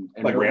seeing, and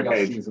like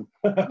Rampage.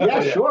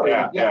 Yeah, sure.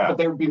 Yeah, but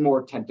they would be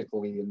more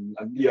tentacly and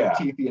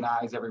teethy and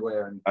eyes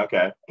everywhere. And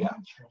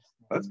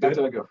that's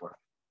what I go for.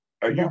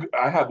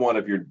 I have one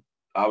of your.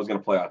 I was going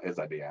to play out his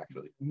idea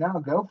actually.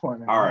 No, go for it.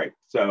 Man. All right,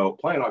 so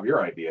playing off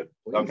your idea.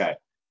 Please. Okay,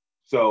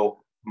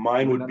 so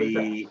mine would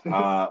be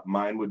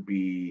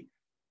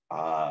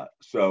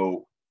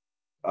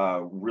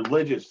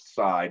religious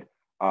side.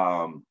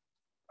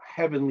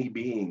 Heavenly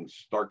beings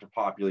start to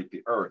populate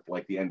the earth,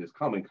 like the end is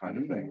coming kind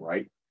of thing,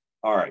 right?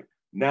 All right,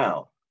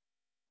 now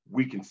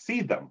we can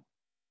see them.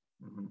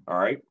 All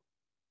right,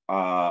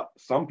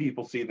 some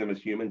people see them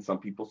as humans, some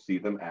people see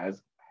them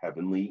as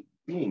heavenly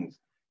beings,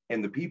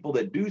 and the people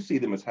that do see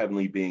them as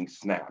heavenly beings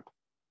snap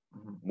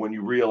when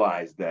you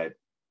realize that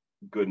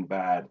good and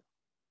bad,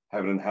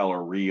 heaven and hell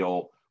are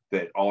real,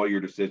 that all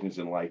your decisions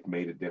in life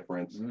made a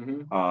difference.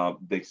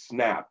 They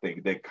snap,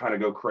 they kind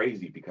of go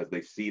crazy because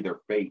they see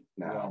their fate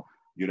now.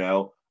 You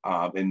know,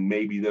 and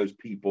maybe those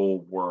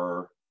people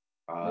were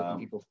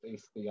people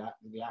face the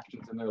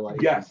actions in their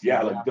life.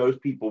 Like those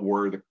people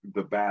were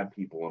the bad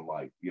people in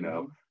life, you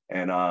know.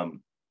 And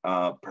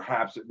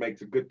perhaps it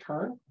makes a good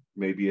turn,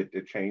 maybe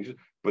it changes,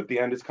 but the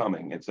end is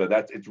coming. And so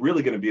it's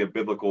really going to be a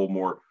biblical,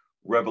 more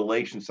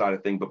revelation side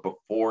of thing, but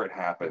before it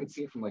happens,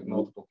 you can see it from like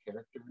multiple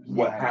characters.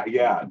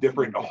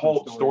 Different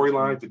whole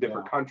storylines of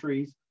different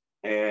countries,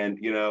 and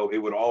you know, it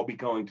would all be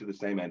going to the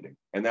same ending.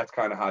 And that's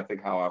kind of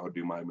how I would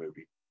do my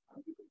movie.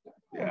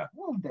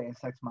 Well, Deus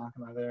Ex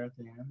Machina there at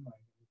the end.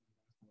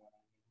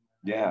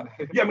 Yeah.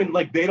 I mean,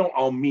 like they don't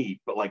all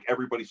meet, but like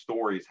everybody's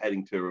story is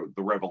heading to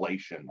the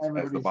revelations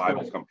as the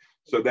Bible's come.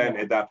 So then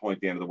at that point,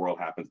 the end of the world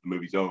happens. The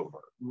movie's over.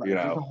 Right. You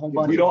know,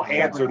 we don't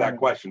answer that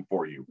question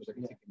for you.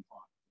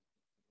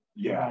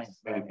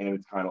 Yes, and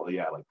it's kind of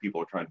like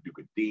people are trying to do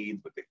good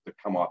deeds, but they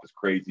come off as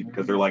crazy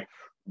because they're like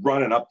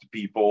running up to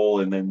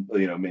people, and then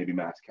maybe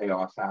mass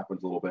chaos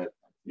happens a little bit.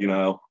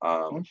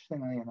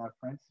 Interestingly enough,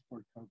 Francis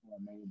Ford Coppola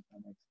made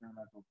an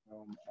experimental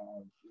film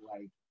of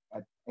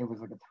it was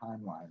like a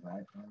timeline,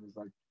 right? And it was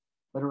like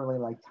literally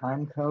like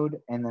time code,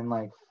 and then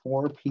like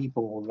 4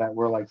 people that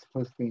were like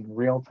supposed to be in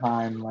real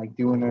time, like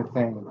doing their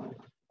thing.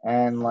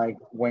 And like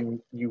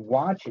when you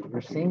watch it,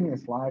 you're seeing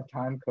this live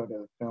time code of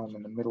the film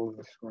in the middle of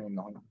the screen,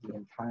 the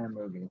entire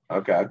movie.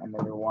 Okay. And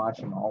then you're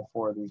watching all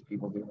 4 of these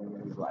people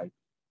doing these like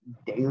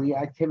daily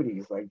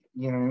activities, like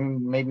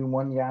maybe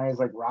one guy is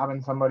like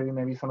robbing somebody,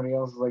 maybe somebody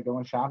else is like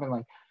going shopping,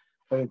 like,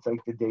 but it's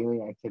like the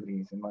daily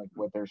activities and like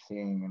what they're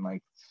seeing, and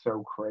like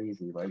so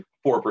crazy, like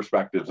 4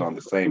 perspectives on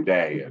the same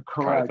day,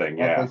 correct, kind of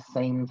thing, at the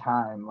same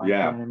time, like, you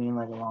know what I mean,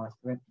 like along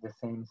the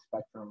same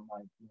spectrum,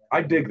 like.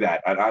 I dig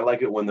that, and I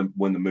like it when the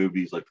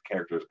movies, like the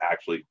characters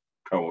actually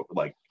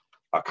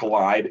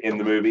collide in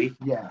the movie.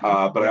 Yeah.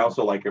 But I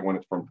also like it when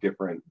it's from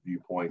different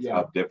viewpoints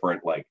of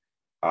different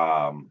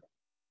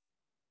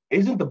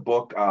Isn't the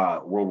book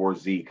World War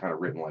Z kind of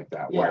written like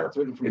that, where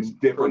it's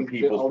different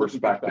people's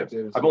perspectives?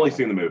 I've only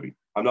seen the movie.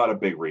 I'm not a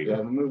big reader. Yeah,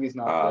 the movie's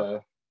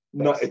not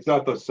it's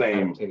not the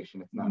same. It's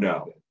not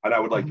no, and I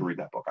would like to read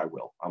that book. I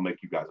will. I'll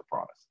make you guys a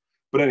promise.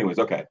 But anyways,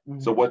 okay.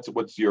 So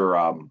what's your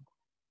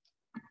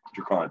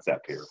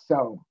concept here?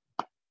 So,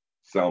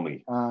 sell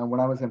me.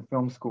 When I was in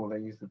film school, they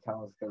used to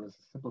tell us there was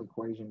a simple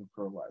equation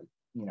for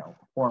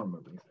horror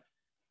movies.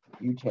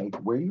 You take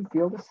where you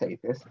feel the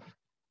safest,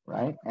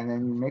 right? And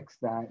then you mix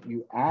that,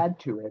 you add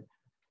to it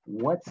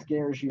what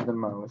scares you the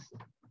most,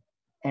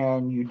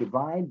 and you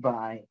divide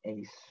by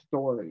a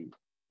story,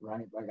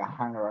 right? Like a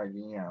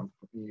hierarchy,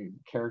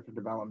 character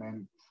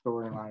development,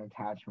 storyline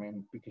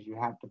attachment, because you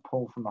have to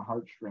pull from the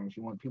heartstrings.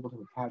 You want people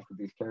to attach with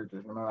these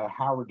characters, no matter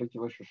how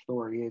ridiculous your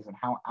story is and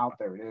how out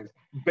there it is.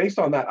 Based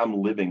on that, I'm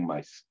living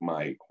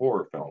my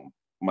horror film.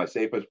 My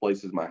safest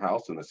place is my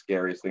house, and the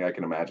scariest thing I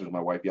can imagine is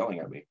my wife yelling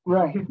at me.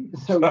 Right.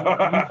 So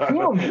you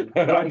feel me.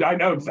 Like, I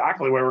know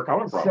exactly where we're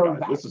coming from,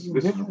 guys. This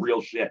is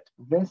real shit.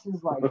 This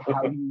is like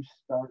how you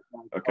start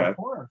a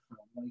horror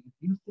film. Like if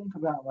you think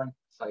about like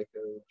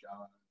Psycho,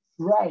 Jaws.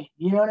 Right.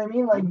 You know what I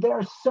mean? Like there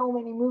are so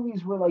many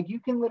movies where like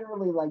you can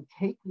literally like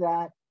take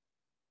that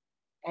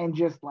and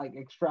just like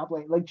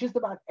extrapolate, like just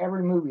about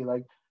every movie.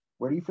 Like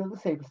where do you feel the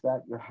safest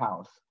at? Your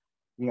house,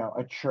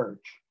 a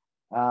church.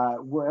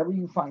 Wherever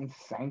you find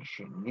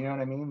sanction, you know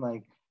what I mean?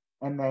 Like,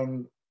 and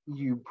then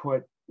you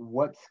put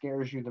what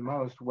scares you the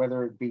most,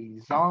 whether it be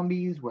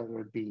zombies, whether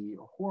it be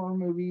horror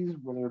movies,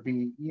 whether it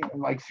be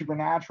like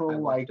supernatural. I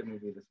watched a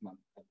movie this month.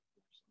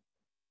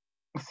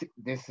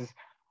 This is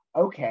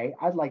okay.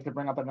 I'd like to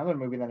bring up another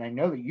movie that I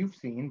know that you've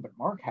seen, but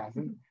Mark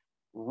hasn't.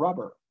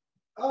 Rubber.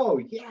 Oh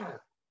yeah.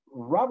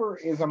 Rubber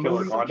is a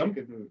Killer movie.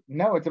 Condom?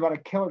 No, it's about a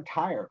killer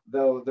tire.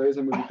 Though there is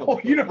a movie called. Oh,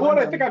 you know what?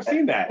 I think I've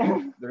seen that.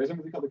 There is a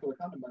movie called The Killer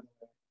Condom.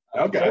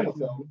 Okay.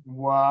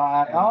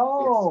 What?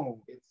 Oh.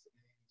 It's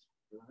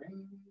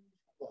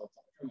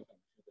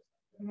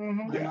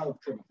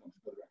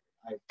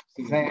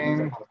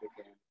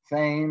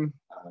Same.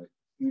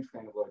 Huge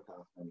fan of Lloyd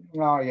Kaufman.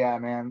 Oh yeah,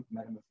 man.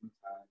 Met him a few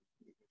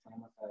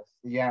times.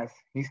 Yes,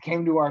 he's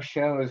came to our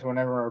shows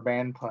whenever our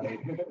band played.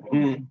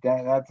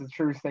 That's a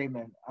true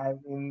statement.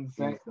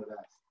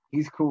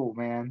 He's cool,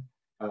 man.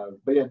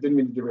 But yeah, didn't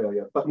mean to derail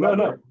you. But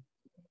no,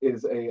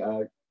 is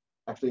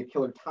actually a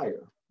killer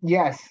tire.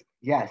 Yes.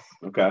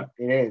 Okay.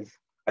 It is.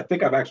 I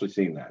think I've actually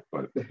seen that,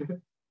 but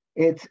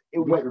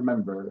you might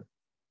remember.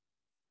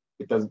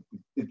 It doesn't.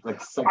 It's like.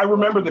 I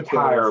remember the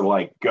tire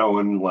like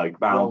going, like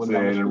bouncing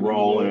and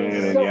rolling,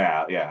 and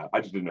yeah.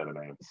 I just didn't know the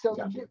name. So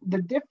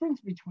the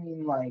difference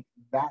between like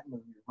that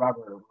movie,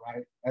 Rubber,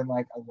 right, and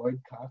like a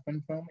Lloyd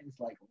Kaufman film is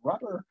like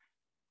Rubber.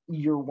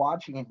 You're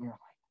watching it and you're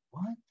like,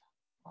 what the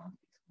fuck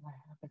is gonna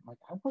happen? Like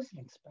I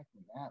wasn't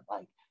expecting that.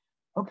 Like,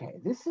 okay,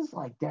 this is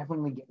like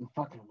definitely getting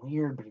fucking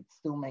weird, but it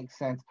still makes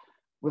sense.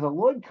 With a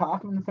Lloyd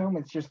Kaufman film,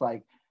 it's just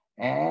like,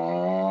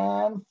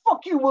 and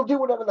fuck you, we'll do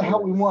whatever the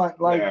hell we want.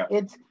 Like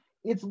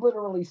it's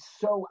literally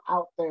so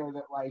out there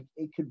that like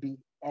it could be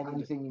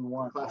anything you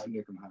want. Classic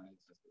like,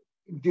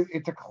 Dude,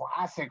 it's a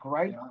classic,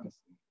 right? Yeah,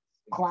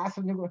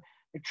 Classic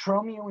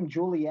Romeo and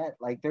Juliet.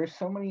 Like there's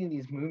so many of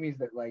these movies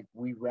that like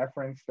we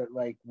reference that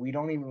like we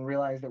don't even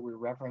realize that we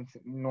reference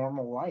in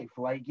normal life.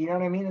 Like you know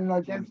what I mean? And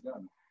like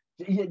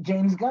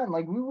James Gunn.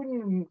 Like we wouldn't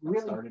even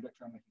really started it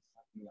trying to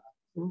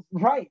make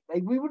right.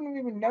 Like we wouldn't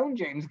have even known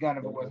James Gunn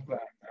if it wasn't for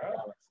that.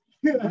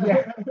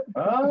 Yeah.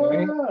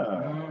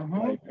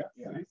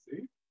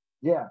 See.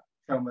 Yeah.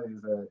 Troma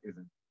is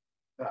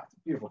a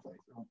beautiful place.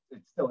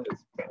 It still is.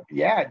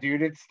 Yeah,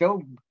 dude, it's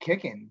still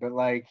kicking. But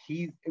like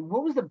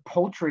what was the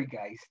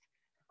Poultrygeist?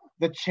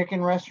 The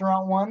chicken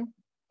restaurant one?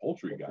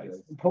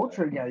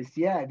 Poultrygeist,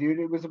 yeah, dude.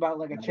 It was about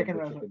like a chicken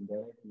restaurant.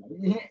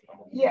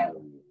 Yeah.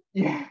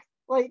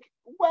 Like,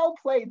 well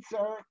played,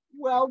 sir.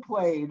 Well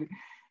played.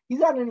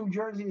 He's out of New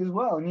Jersey as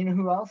well. And you know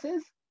who else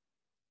is?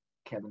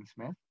 Kevin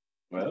Smith.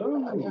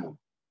 Oh.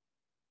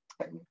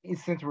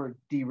 Since we're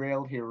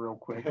derailed here real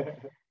quick,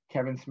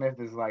 Kevin Smith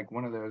is like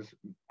one of those.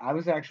 I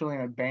was actually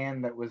in a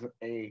band that was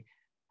a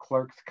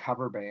Clerks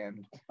cover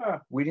band.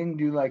 We didn't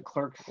do like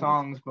Clerks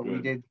songs, but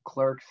we did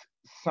Clerks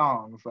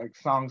songs, like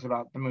songs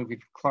about the movie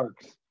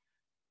Clerks.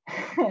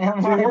 So you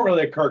weren't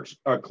really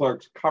a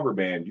Clerks cover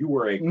band. You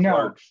were a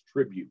Clerks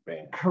tribute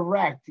band.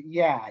 Correct.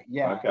 Yeah.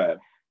 Okay.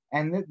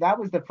 And that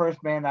was the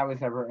first band I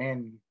was ever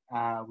in.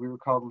 We were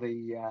called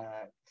the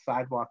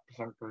Sidewalk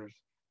Berserkers.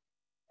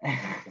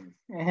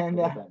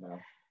 And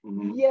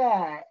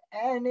yeah,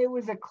 and it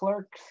was a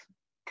Clerks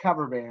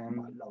cover band.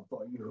 My love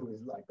for you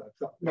is like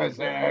a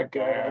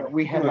Berserker.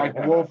 We had like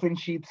wolf in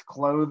sheep's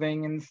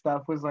clothing and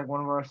stuff was like one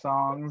of our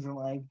songs. And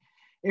like,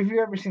 if you've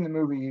ever seen the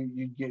movie,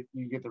 you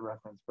get the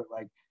reference. But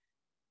like,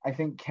 I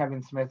think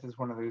Kevin Smith is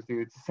one of those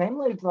dudes. Same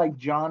like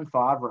Jon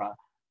Favreau.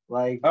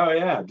 Like, oh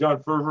yeah,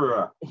 Jon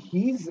Favreau.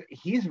 He's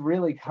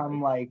really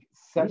come like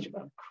such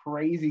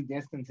crazy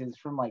distances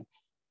from like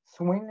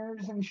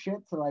Swingers and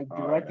shit to like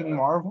directing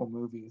Marvel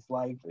movies.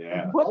 Like,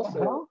 what also, the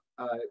hell?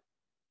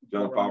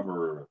 Jon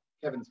Favreau.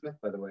 Kevin Smith,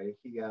 by the way,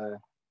 he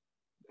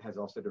has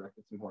also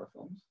directed some horror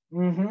films.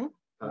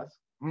 Tusk.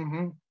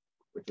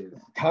 Which is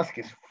Tusk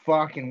is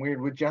fucking weird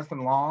with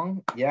Justin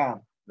Long. Yeah,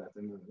 that's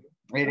a movie.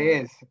 It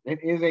is. It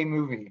is a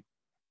movie.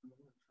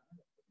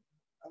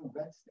 Oh,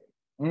 Red State.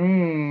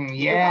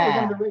 Yeah.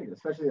 That was underrated,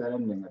 especially that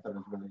ending. I thought it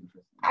was really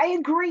interesting. I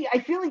agree. I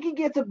feel like it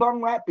gets a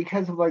bum rap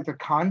because of like the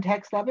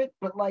context of it,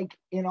 but like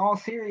in all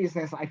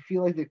seriousness, I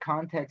feel like the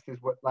context is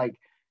what like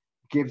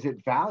gives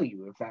it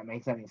value, if that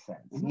makes any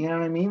sense. You know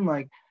what I mean?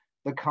 Like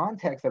the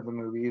context of the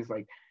movie is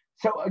like,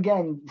 so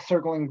again,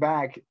 circling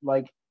back,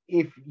 like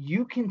if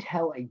you can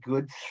tell a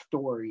good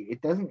story, it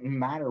doesn't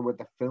matter what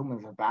the film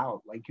is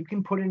about. Like you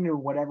can put it into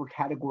whatever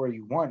category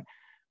you want.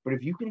 But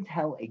if you can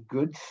tell a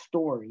good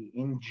story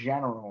in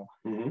general,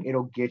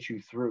 it'll get you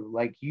through.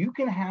 Like you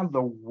can have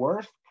the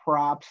worst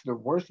props,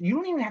 you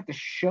don't even have to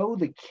show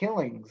the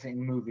killings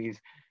in movies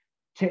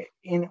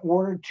in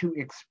order to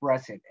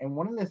express it. And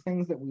one of the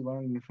things that we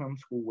learned in film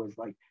school was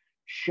like,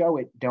 show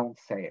it, don't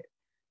say it.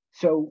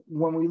 So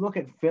when we look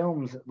at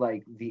films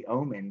like The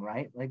Omen,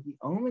 right? Like The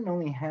Omen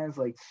only has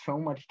like so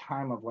much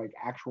time of like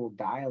actual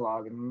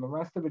dialogue, and the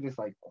rest of it is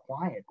like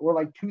quiet. Or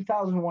like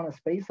 2001: A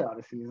Space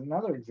Odyssey is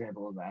another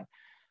example of that.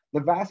 The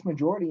vast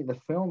majority of the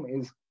film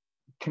is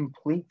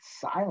complete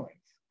silence.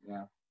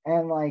 Yeah.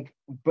 And like,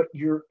 but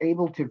you're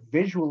able to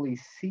visually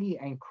see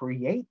and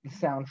create the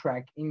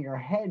soundtrack in your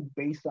head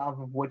based off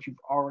of what you've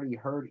already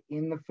heard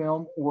in the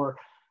film or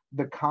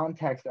the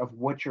context of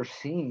what you're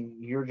seeing.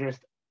 You're just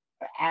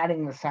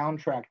adding the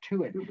soundtrack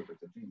to it.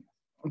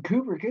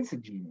 Kubrick is a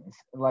genius.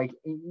 Like,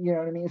 you know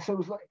what I mean? So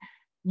it's like,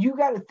 you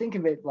got to think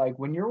of it like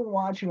when you're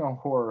watching a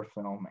horror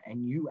film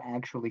and you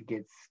actually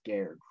get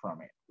scared from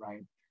it,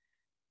 right?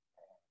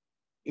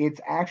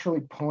 It's actually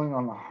pulling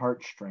on the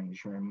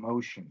heartstrings, your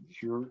emotions.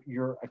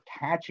 You're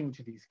attaching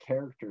to these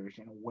characters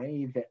in a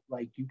way that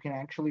like you can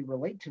actually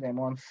relate to them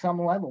on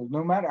some level,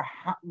 no matter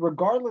how,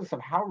 regardless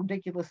of how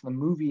ridiculous the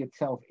movie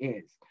itself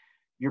is,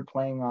 you're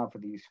playing off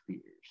of these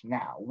fears.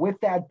 Now, with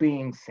that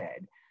being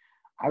said,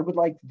 I would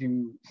like to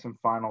do some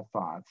final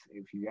thoughts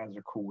if you guys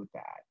are cool with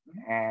that.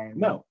 And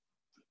no.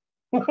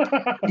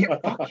 Yeah,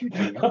 fuck you,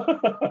 Jim.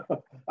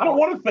 I don't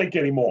want to think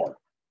anymore.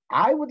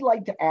 I would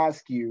like to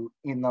ask you,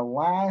 in the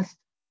last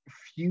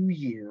few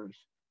years,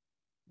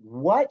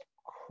 what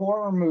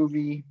horror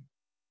movie,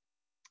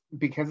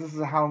 because this is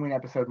a Halloween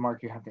episode,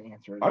 Mark, you have to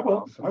answer it. I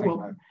will.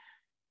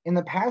 In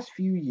the past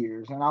few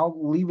years, and I'll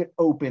leave it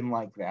open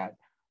like that,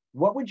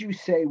 what would you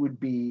say would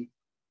be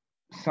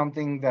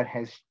something that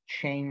has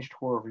changed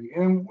horror?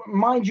 And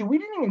mind you, we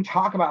didn't even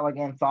talk about like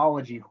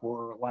anthology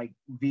horror, like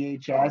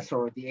VHS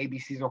or the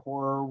ABCs of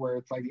horror, where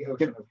it's like the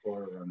ocean of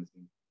horror on the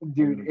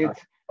dude, it's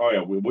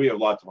we have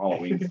lots of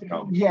Halloweens to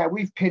come. Yeah,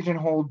 we've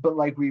pigeonholed, but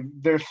like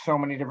there's so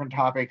many different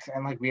topics,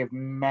 and like we have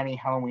many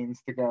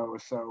Halloweens to go.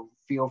 So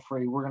feel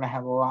free. We're gonna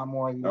have a lot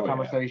more of these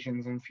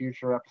conversations in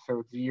future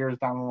episodes, years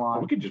down the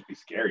line. We could just be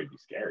scary. It'd be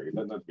scary. It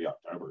doesn't have to be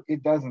October.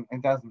 It doesn't.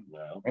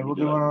 No,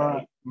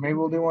 maybe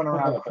we'll do one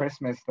around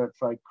Christmas.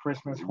 That's like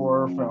Christmas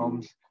horror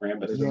films.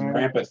 Krampus.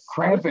 Yeah.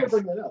 Krampus.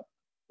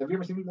 Have you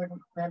ever seen like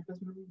a Krampus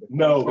movie?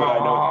 No, but I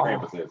know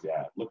what Krampus is.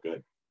 Yeah, look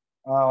good.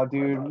 Oh,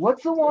 dude,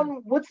 what's the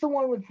one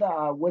with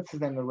what's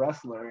his name, the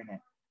wrestler in it?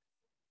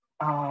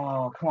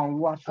 Oh, come on, we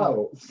watched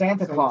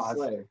Santa Claus.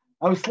 Slay.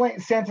 Oh,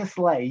 Santa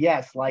Slay.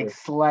 Yes, like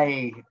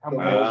Slay. I'm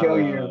gonna kill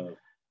you.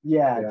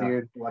 Yeah,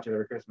 dude. Watch it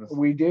every Christmas.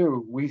 We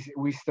do.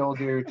 We still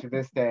do to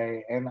this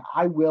day, and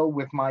I will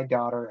with my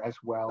daughter as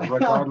well,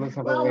 regardless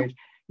of her age.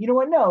 You know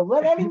what? No,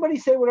 let anybody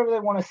say whatever they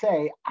want to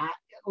say.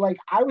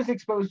 I was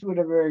exposed to it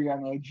at a very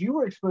young age. You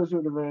were exposed to it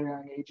at a very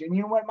young age, and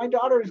you know what? My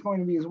daughter is going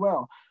to be as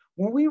well.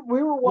 When we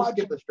were watching,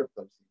 skip the strip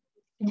club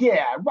scene.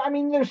 Yeah, I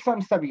mean, there's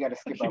some stuff you got to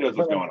skip. She knows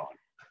what's going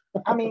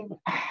on. I mean,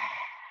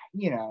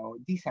 you know,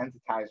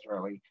 desensitized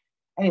early.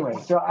 Anyway,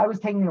 so I was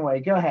taking it away.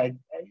 Go ahead.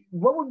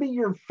 what would be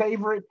your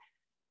favorite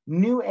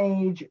new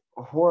age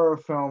horror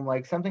film,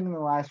 like something in the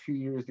last few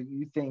years that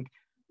you think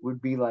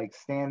would be like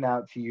stand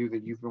out to you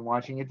that you've been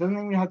watching? It doesn't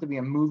even have to be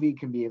a movie. It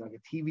can be like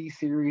a TV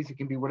series. It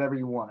can be whatever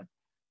you want.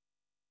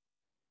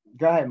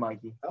 Go ahead,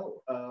 Mikey.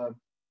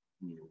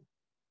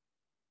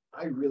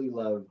 I really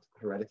loved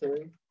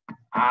Hereditary.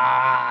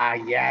 Ah,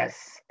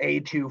 yes.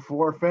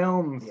 A24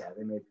 Films. Yeah,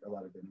 they make a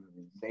lot of good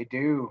movies. They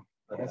do.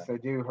 Yes, they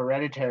do.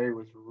 Hereditary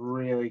was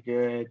really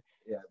good.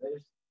 Yeah,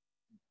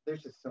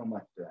 there's just so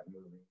much to that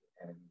movie,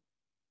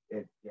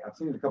 and I've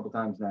seen it a couple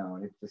times now,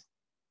 and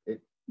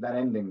that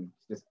ending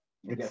just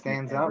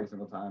stands out every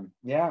single time.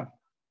 Yeah.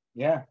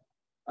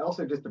 I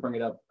also, just to bring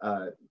it up,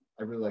 I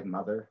really like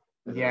Mother.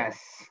 Yes.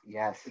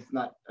 It's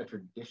not a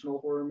traditional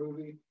horror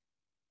movie,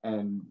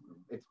 and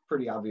it's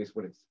pretty obvious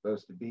what it's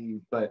supposed to be,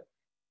 but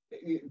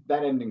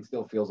that ending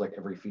still feels like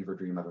every fever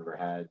dream I've ever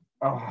had.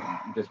 Oh.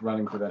 Just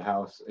running through that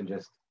house and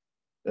just,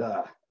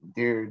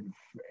 dude,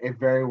 it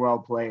very well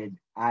played.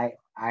 I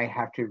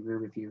have to agree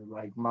with you.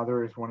 Like,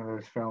 Mother is one of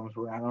those films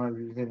where I don't know if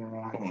you've seen it or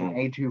not. It's an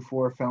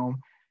A24 film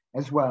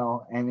as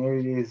well, and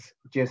it is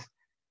just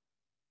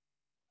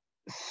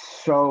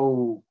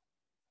so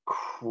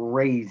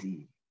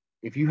crazy.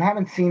 If you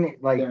haven't seen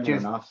it, like,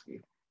 Darren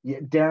Aronofsky. Yeah,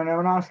 Darren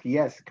Aronofsky,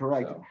 yes,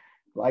 correct. So.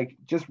 Like,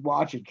 just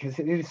watch it, because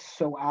it is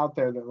so out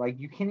there that, like,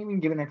 you can't even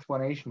give an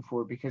explanation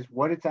for it, because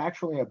what it's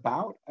actually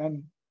about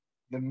and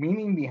the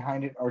meaning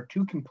behind it are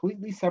two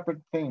completely separate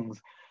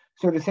things.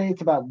 So to say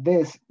it's about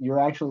this, you're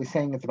actually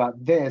saying it's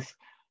about this,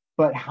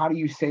 but how do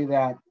you say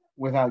that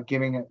without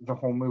giving it the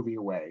whole movie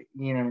away?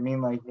 You know what I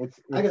mean? Like, it's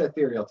I got a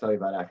theory I'll tell you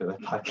about after the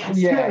podcast.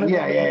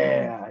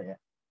 Yeah.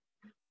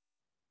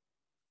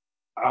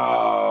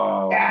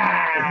 Oh.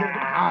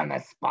 On the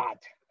spot.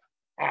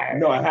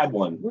 No, I had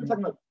one. We were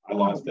talking about I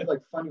lost it.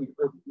 Like funny,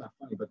 or not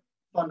funny, but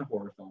fun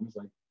horror films.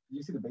 Like, did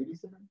you see The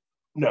Babysitter?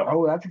 No.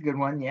 Oh, that's a good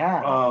one.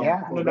 Yeah.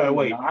 No,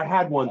 wait. I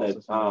had one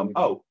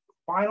that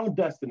Final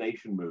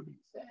Destination movies.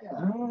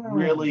 Yeah.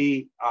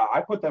 Really,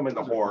 I put them in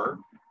the horror,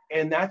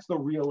 and that's the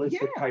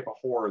realistic type of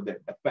horror that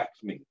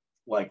affects me.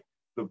 Like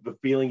the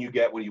feeling you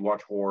get when you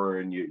watch horror,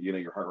 and you know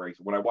your heart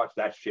races. When I watch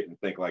that shit and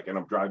think like, and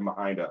I'm driving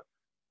behind a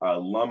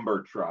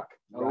lumber truck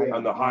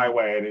on the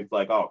highway, and it's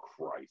like, oh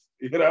Christ,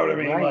 you know what I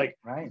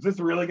mean? Is this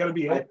really gonna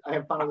be it? I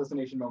have Final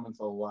Destination moments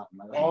a lot in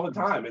my life. All the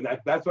time, and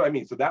that's what I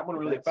mean. So that one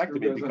really affected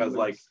me, because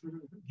like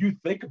you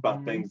think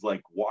about things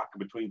like walking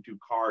between two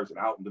cars and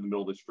out into the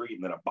middle of the street,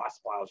 and then a bus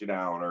plows you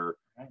down, or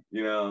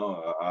you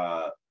know,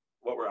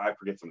 I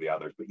forget some of the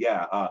others, but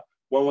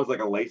one was like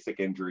a LASIK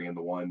injury in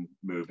the one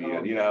movie,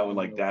 and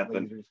like death,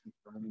 and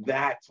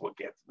that's what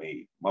gets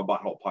me. My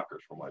butthole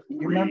puckers from like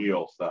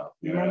real stuff.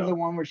 You remember the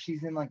one where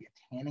she's in like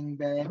a tanning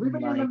bed?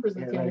 Everybody remembers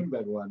the tanning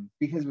bed one,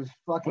 because it was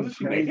fucking Wasn't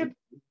she crazy. naked?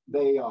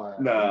 They are.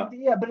 No.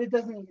 Yeah, but it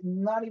doesn't.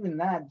 Not even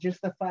that.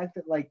 Just the fact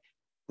that like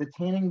the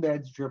tanning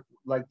beds drip.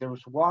 Like there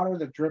was water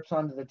that drips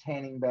onto the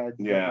tanning beds.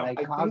 Yeah. That,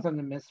 like, cause them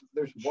to miss.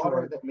 There's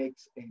water that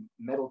makes a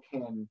metal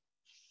can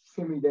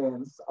shimmy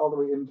dance all the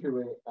way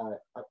into a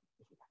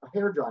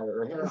hair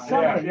dryer or hair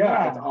iron.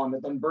 It's on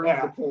that then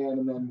burns the can,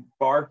 and then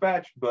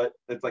far-fetched, but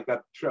it's like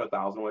that show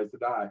 1,000 Ways to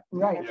Die.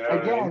 Right. You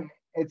know Again,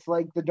 it's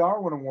like the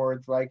Darwin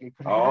Awards. Like, it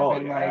could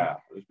happen. Like,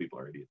 those people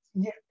are idiots.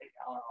 Yeah,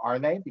 are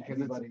they?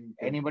 Because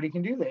anybody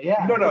can do that.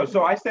 Yeah. No.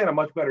 So I stand a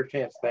much better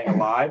chance staying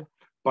alive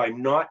by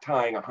not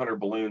tying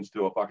 100 balloons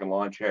to a fucking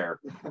lawn chair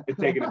and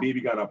taking a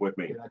BB gun up with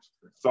me.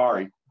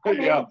 Sorry. I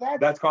mean,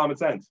 that's common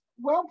sense.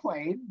 Well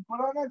played, but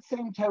on that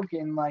same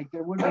token, like,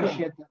 there would be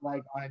shit that,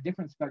 like, on a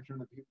different spectrum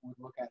that people would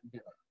look at and be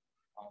like,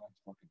 "Oh, that's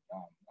fucking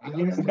dumb."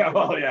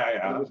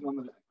 There was one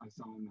that I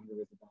saw on the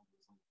way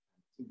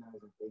two guys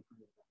at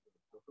bakery.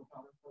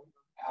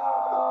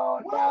 Oh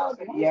no!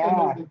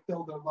 Yeah. They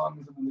filled their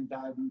lungs and then they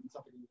died and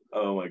suffocated.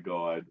 Oh my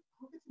god.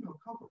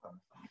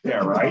 Yeah,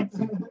 right.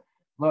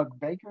 Look,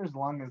 baker's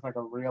lung is like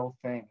a real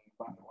thing,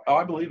 by the way. Oh,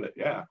 I believe it.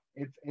 Yeah.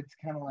 It's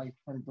kind of like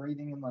from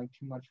breathing in like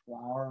too much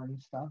flour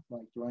and stuff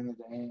like during the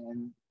day,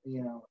 and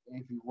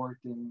if you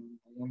worked in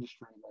the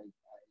industry like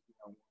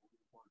we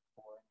worked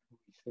for and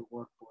we still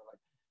work for, like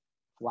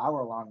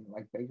flour lung,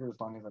 like baker's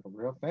lung is like a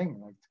real thing.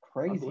 Like, it's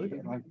crazy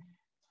and like it's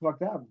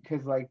fucked up,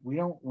 because like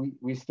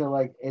we still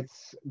like,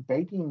 it's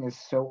baking is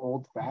so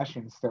old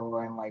fashioned still,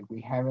 and like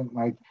we haven't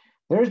like.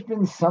 There's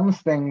been some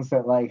things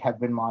that like have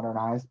been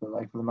modernized, but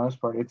like for the most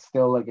part, it's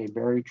still like a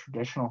very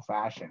traditional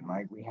fashion.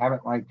 Like we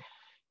haven't like,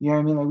 you know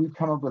what I mean? Like we've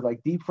come up with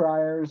like deep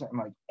fryers and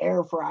like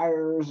air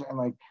fryers, and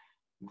like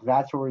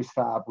that's where we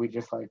stop. We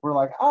just like, we're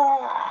like,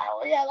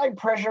 we got like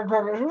pressure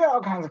cookers, we got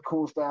all kinds of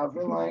cool stuff.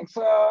 And like,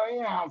 so,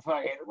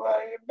 fuck it. Well,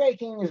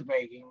 baking is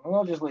baking.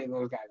 We'll just leave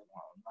those guys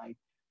alone.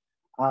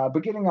 Like,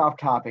 but getting off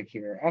topic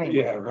here. Anyway.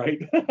 Yeah, right.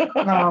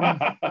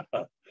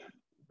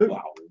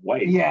 Wow,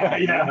 wait. Yeah.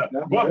 I'm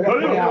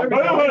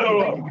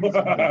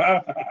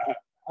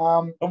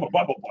a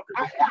bubble bucker.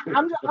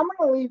 I'm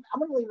gonna leave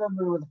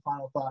everybody with a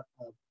final thought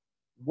of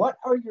what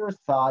are your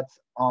thoughts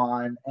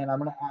on, and I'm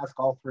gonna ask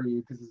all three of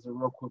you because it's a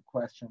real quick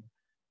question.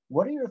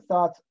 What are your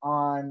thoughts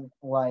on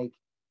like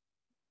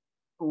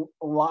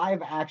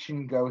live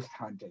action ghost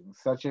hunting,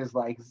 such as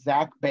like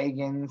Zach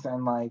Bagans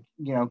and like,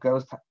 you know,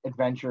 Ghost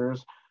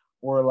Adventures,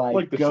 or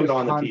like the Ghost shit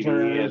on Hunters.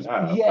 the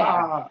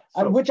TV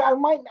and, which I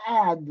might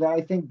add that I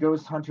think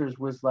Ghost Hunters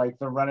was like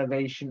the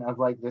renovation of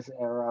like this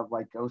era of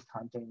like ghost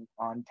hunting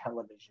on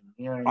television.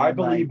 You know what I mean? I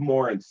believe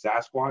more in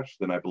Sasquatch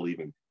than I believe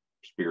in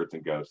spirits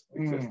and ghosts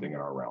existing in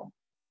our realm.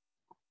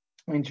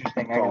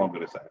 Interesting. That's all I'm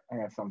going to say. I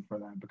got something for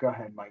that, but go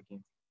ahead,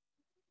 Mikey.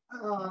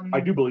 I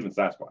do believe in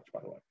Sasquatch,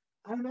 by the way.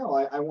 I don't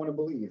know. I want to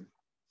believe.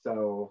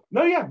 So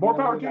no, yeah, more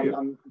power to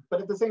you.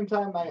 But at the same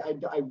time,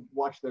 I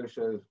watch those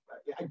shows.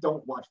 I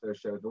don't watch those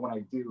shows, but when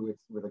I do,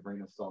 it's with a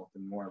grain of salt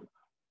and more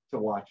to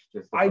watch.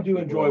 Just I do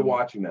enjoy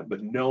watching them,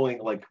 but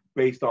knowing, like,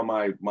 based on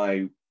my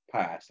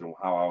past and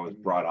how I was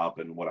brought up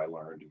and what I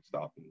learned and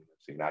stuff and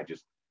seen, that's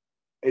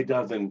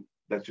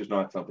just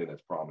not something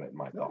that's prominent in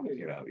my thoughts.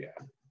 You know, yeah.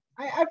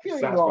 I feel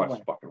Sasquatch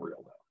is fucking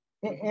real though.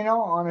 In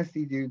all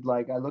honesty, dude,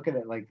 like I look at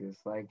it like this,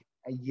 like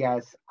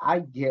yes, I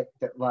get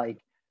that, like,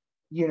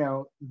 you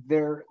know,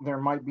 there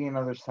might be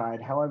another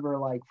side. However,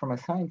 like from a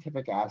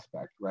scientific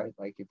aspect, right?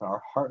 Like if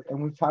our heart,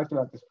 and we've talked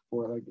about this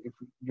before, like if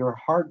your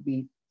heart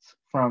beats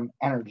from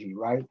energy,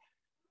 right?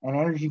 And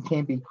energy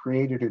can't be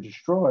created or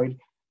destroyed.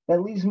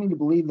 That leads me to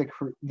believe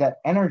that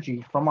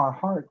energy from our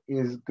heart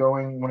is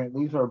going, when it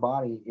leaves our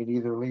body, it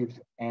either leaves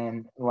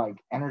an like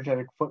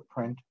energetic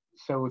footprint.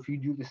 So if you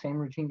do the same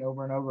routine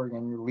over and over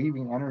again, you're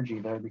leaving energy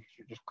there because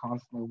you're just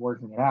constantly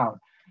working it out.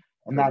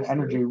 And that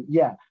energy,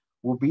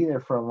 will be there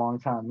for a long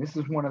time. This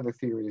is one of the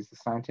theories, the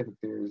scientific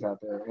theories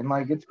out there. And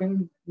like it's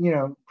been, you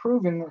know,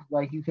 proven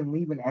like you can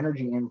leave an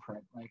energy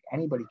imprint, like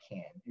anybody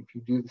can, if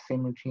you do the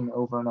same routine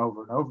over and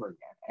over and over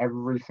again,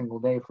 every single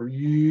day for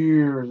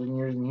years and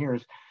years and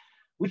years,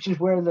 which is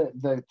where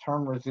the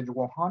term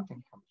residual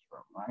haunting comes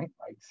from, right?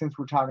 Like since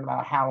we're talking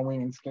about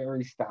Halloween and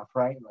scary stuff,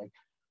 right? Like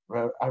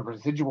a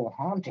residual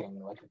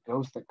haunting, like a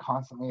ghost that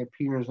constantly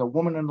appears, a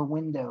woman in the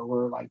window,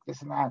 or like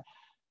this and that.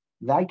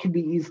 That could be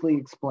easily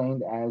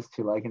explained as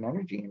to like an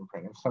energy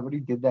imprint. If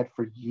somebody did that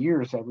for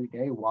years every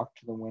day, walked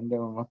to the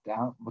window and looked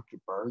out, looked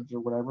at birds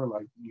or whatever,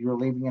 like you're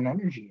leaving an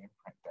energy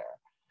imprint there.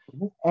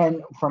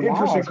 And from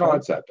interesting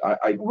concept.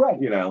 I right,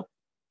 you know,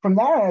 from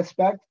that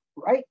aspect,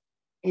 right?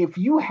 If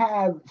you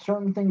have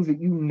certain things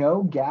that you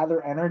know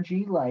gather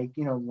energy, like,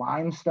 you know,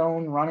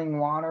 limestone, running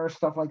water,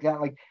 stuff like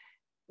that, like,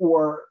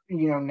 or,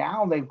 you know,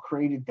 now they've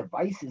created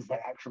devices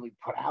that actually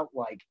put out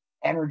like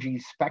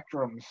energy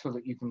spectrums so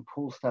that you can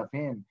pull stuff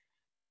in.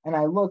 And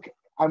I'm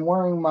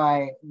wearing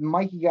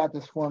Mikey got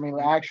this for me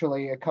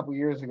actually a couple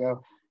years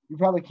ago. You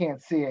probably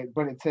can't see it,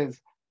 but it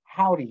says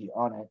Howdy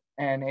on it.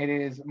 And it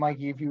is,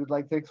 Mikey, if you would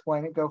like to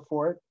explain it, go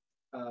for it.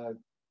 I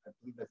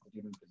believe that's the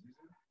Demon Pazuzu.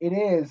 It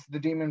is the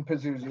Demon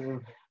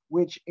Pazuzu,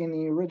 which in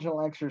the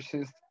original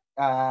Exorcist,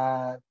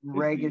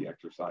 Regan. The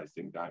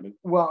exorcising diamond.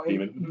 Well,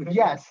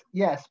 yes,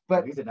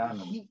 but he's a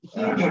diamond.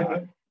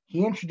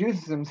 He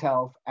introduces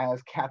himself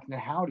as Captain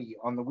Howdy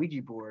on the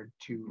Ouija board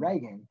to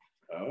Regan.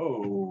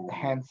 Oh.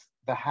 Hence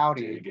the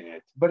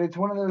Howdy. But it's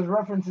one of those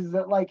references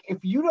that, like, if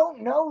you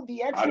don't know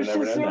the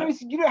Exorcist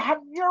series,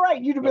 you're right.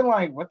 You'd have been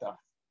like, what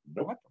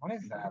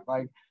is that?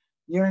 Like,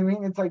 you know what I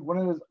mean? It's like one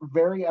of those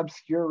very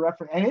obscure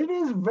references. And it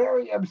is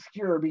very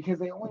obscure because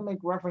they only make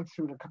reference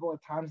to it a couple of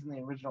times in the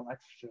original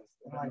Exorcist.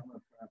 And like,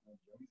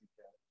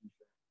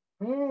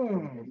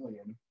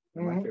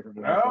 My favorite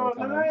movie. Oh,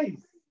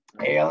 nice.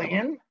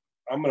 Alien.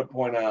 I'm going to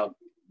point out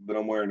that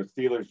I'm wearing a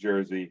Steelers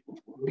jersey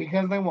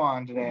because they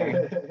won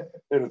today,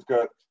 and it's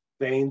got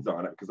stains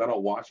on it because I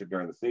don't wash it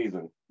during the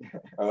season.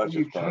 Oh, that's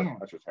just hair.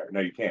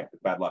 No, you can't.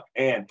 It's bad luck,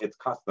 and it's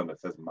custom.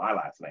 It says my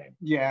last name.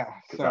 Yeah,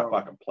 because I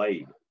fucking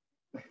played.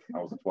 I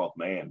was the 12th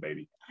man,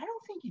 baby. I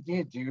don't think you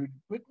did, dude.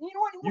 But you know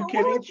what? You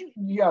kidding?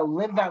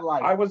 Live that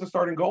life. I was the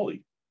starting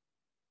goalie.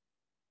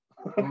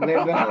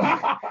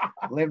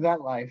 Live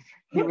that life.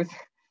 He was.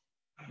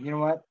 You know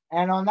what?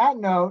 And on that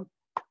note.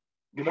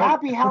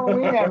 Happy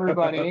Halloween,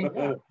 everybody.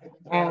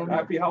 And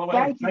happy Halloween.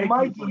 Thank you,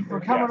 Mikey, for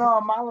coming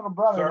on, my little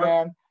brother, sir,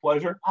 man.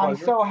 Pleasure. I'm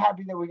so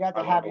happy that we got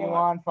to have you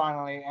on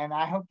finally. And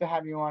I hope to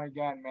have you on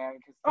again, man,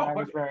 because tonight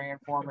was very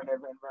informative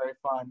and very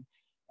fun.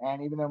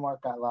 And even though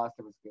Mark got lost,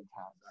 it was a good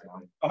time.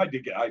 So.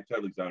 I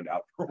totally zoned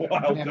out for a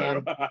while,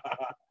 too.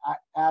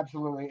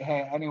 Absolutely.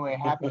 Hey, anyway,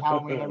 happy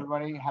Halloween,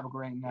 everybody. Have a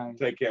great night.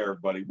 Take care,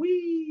 everybody.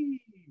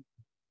 Whee!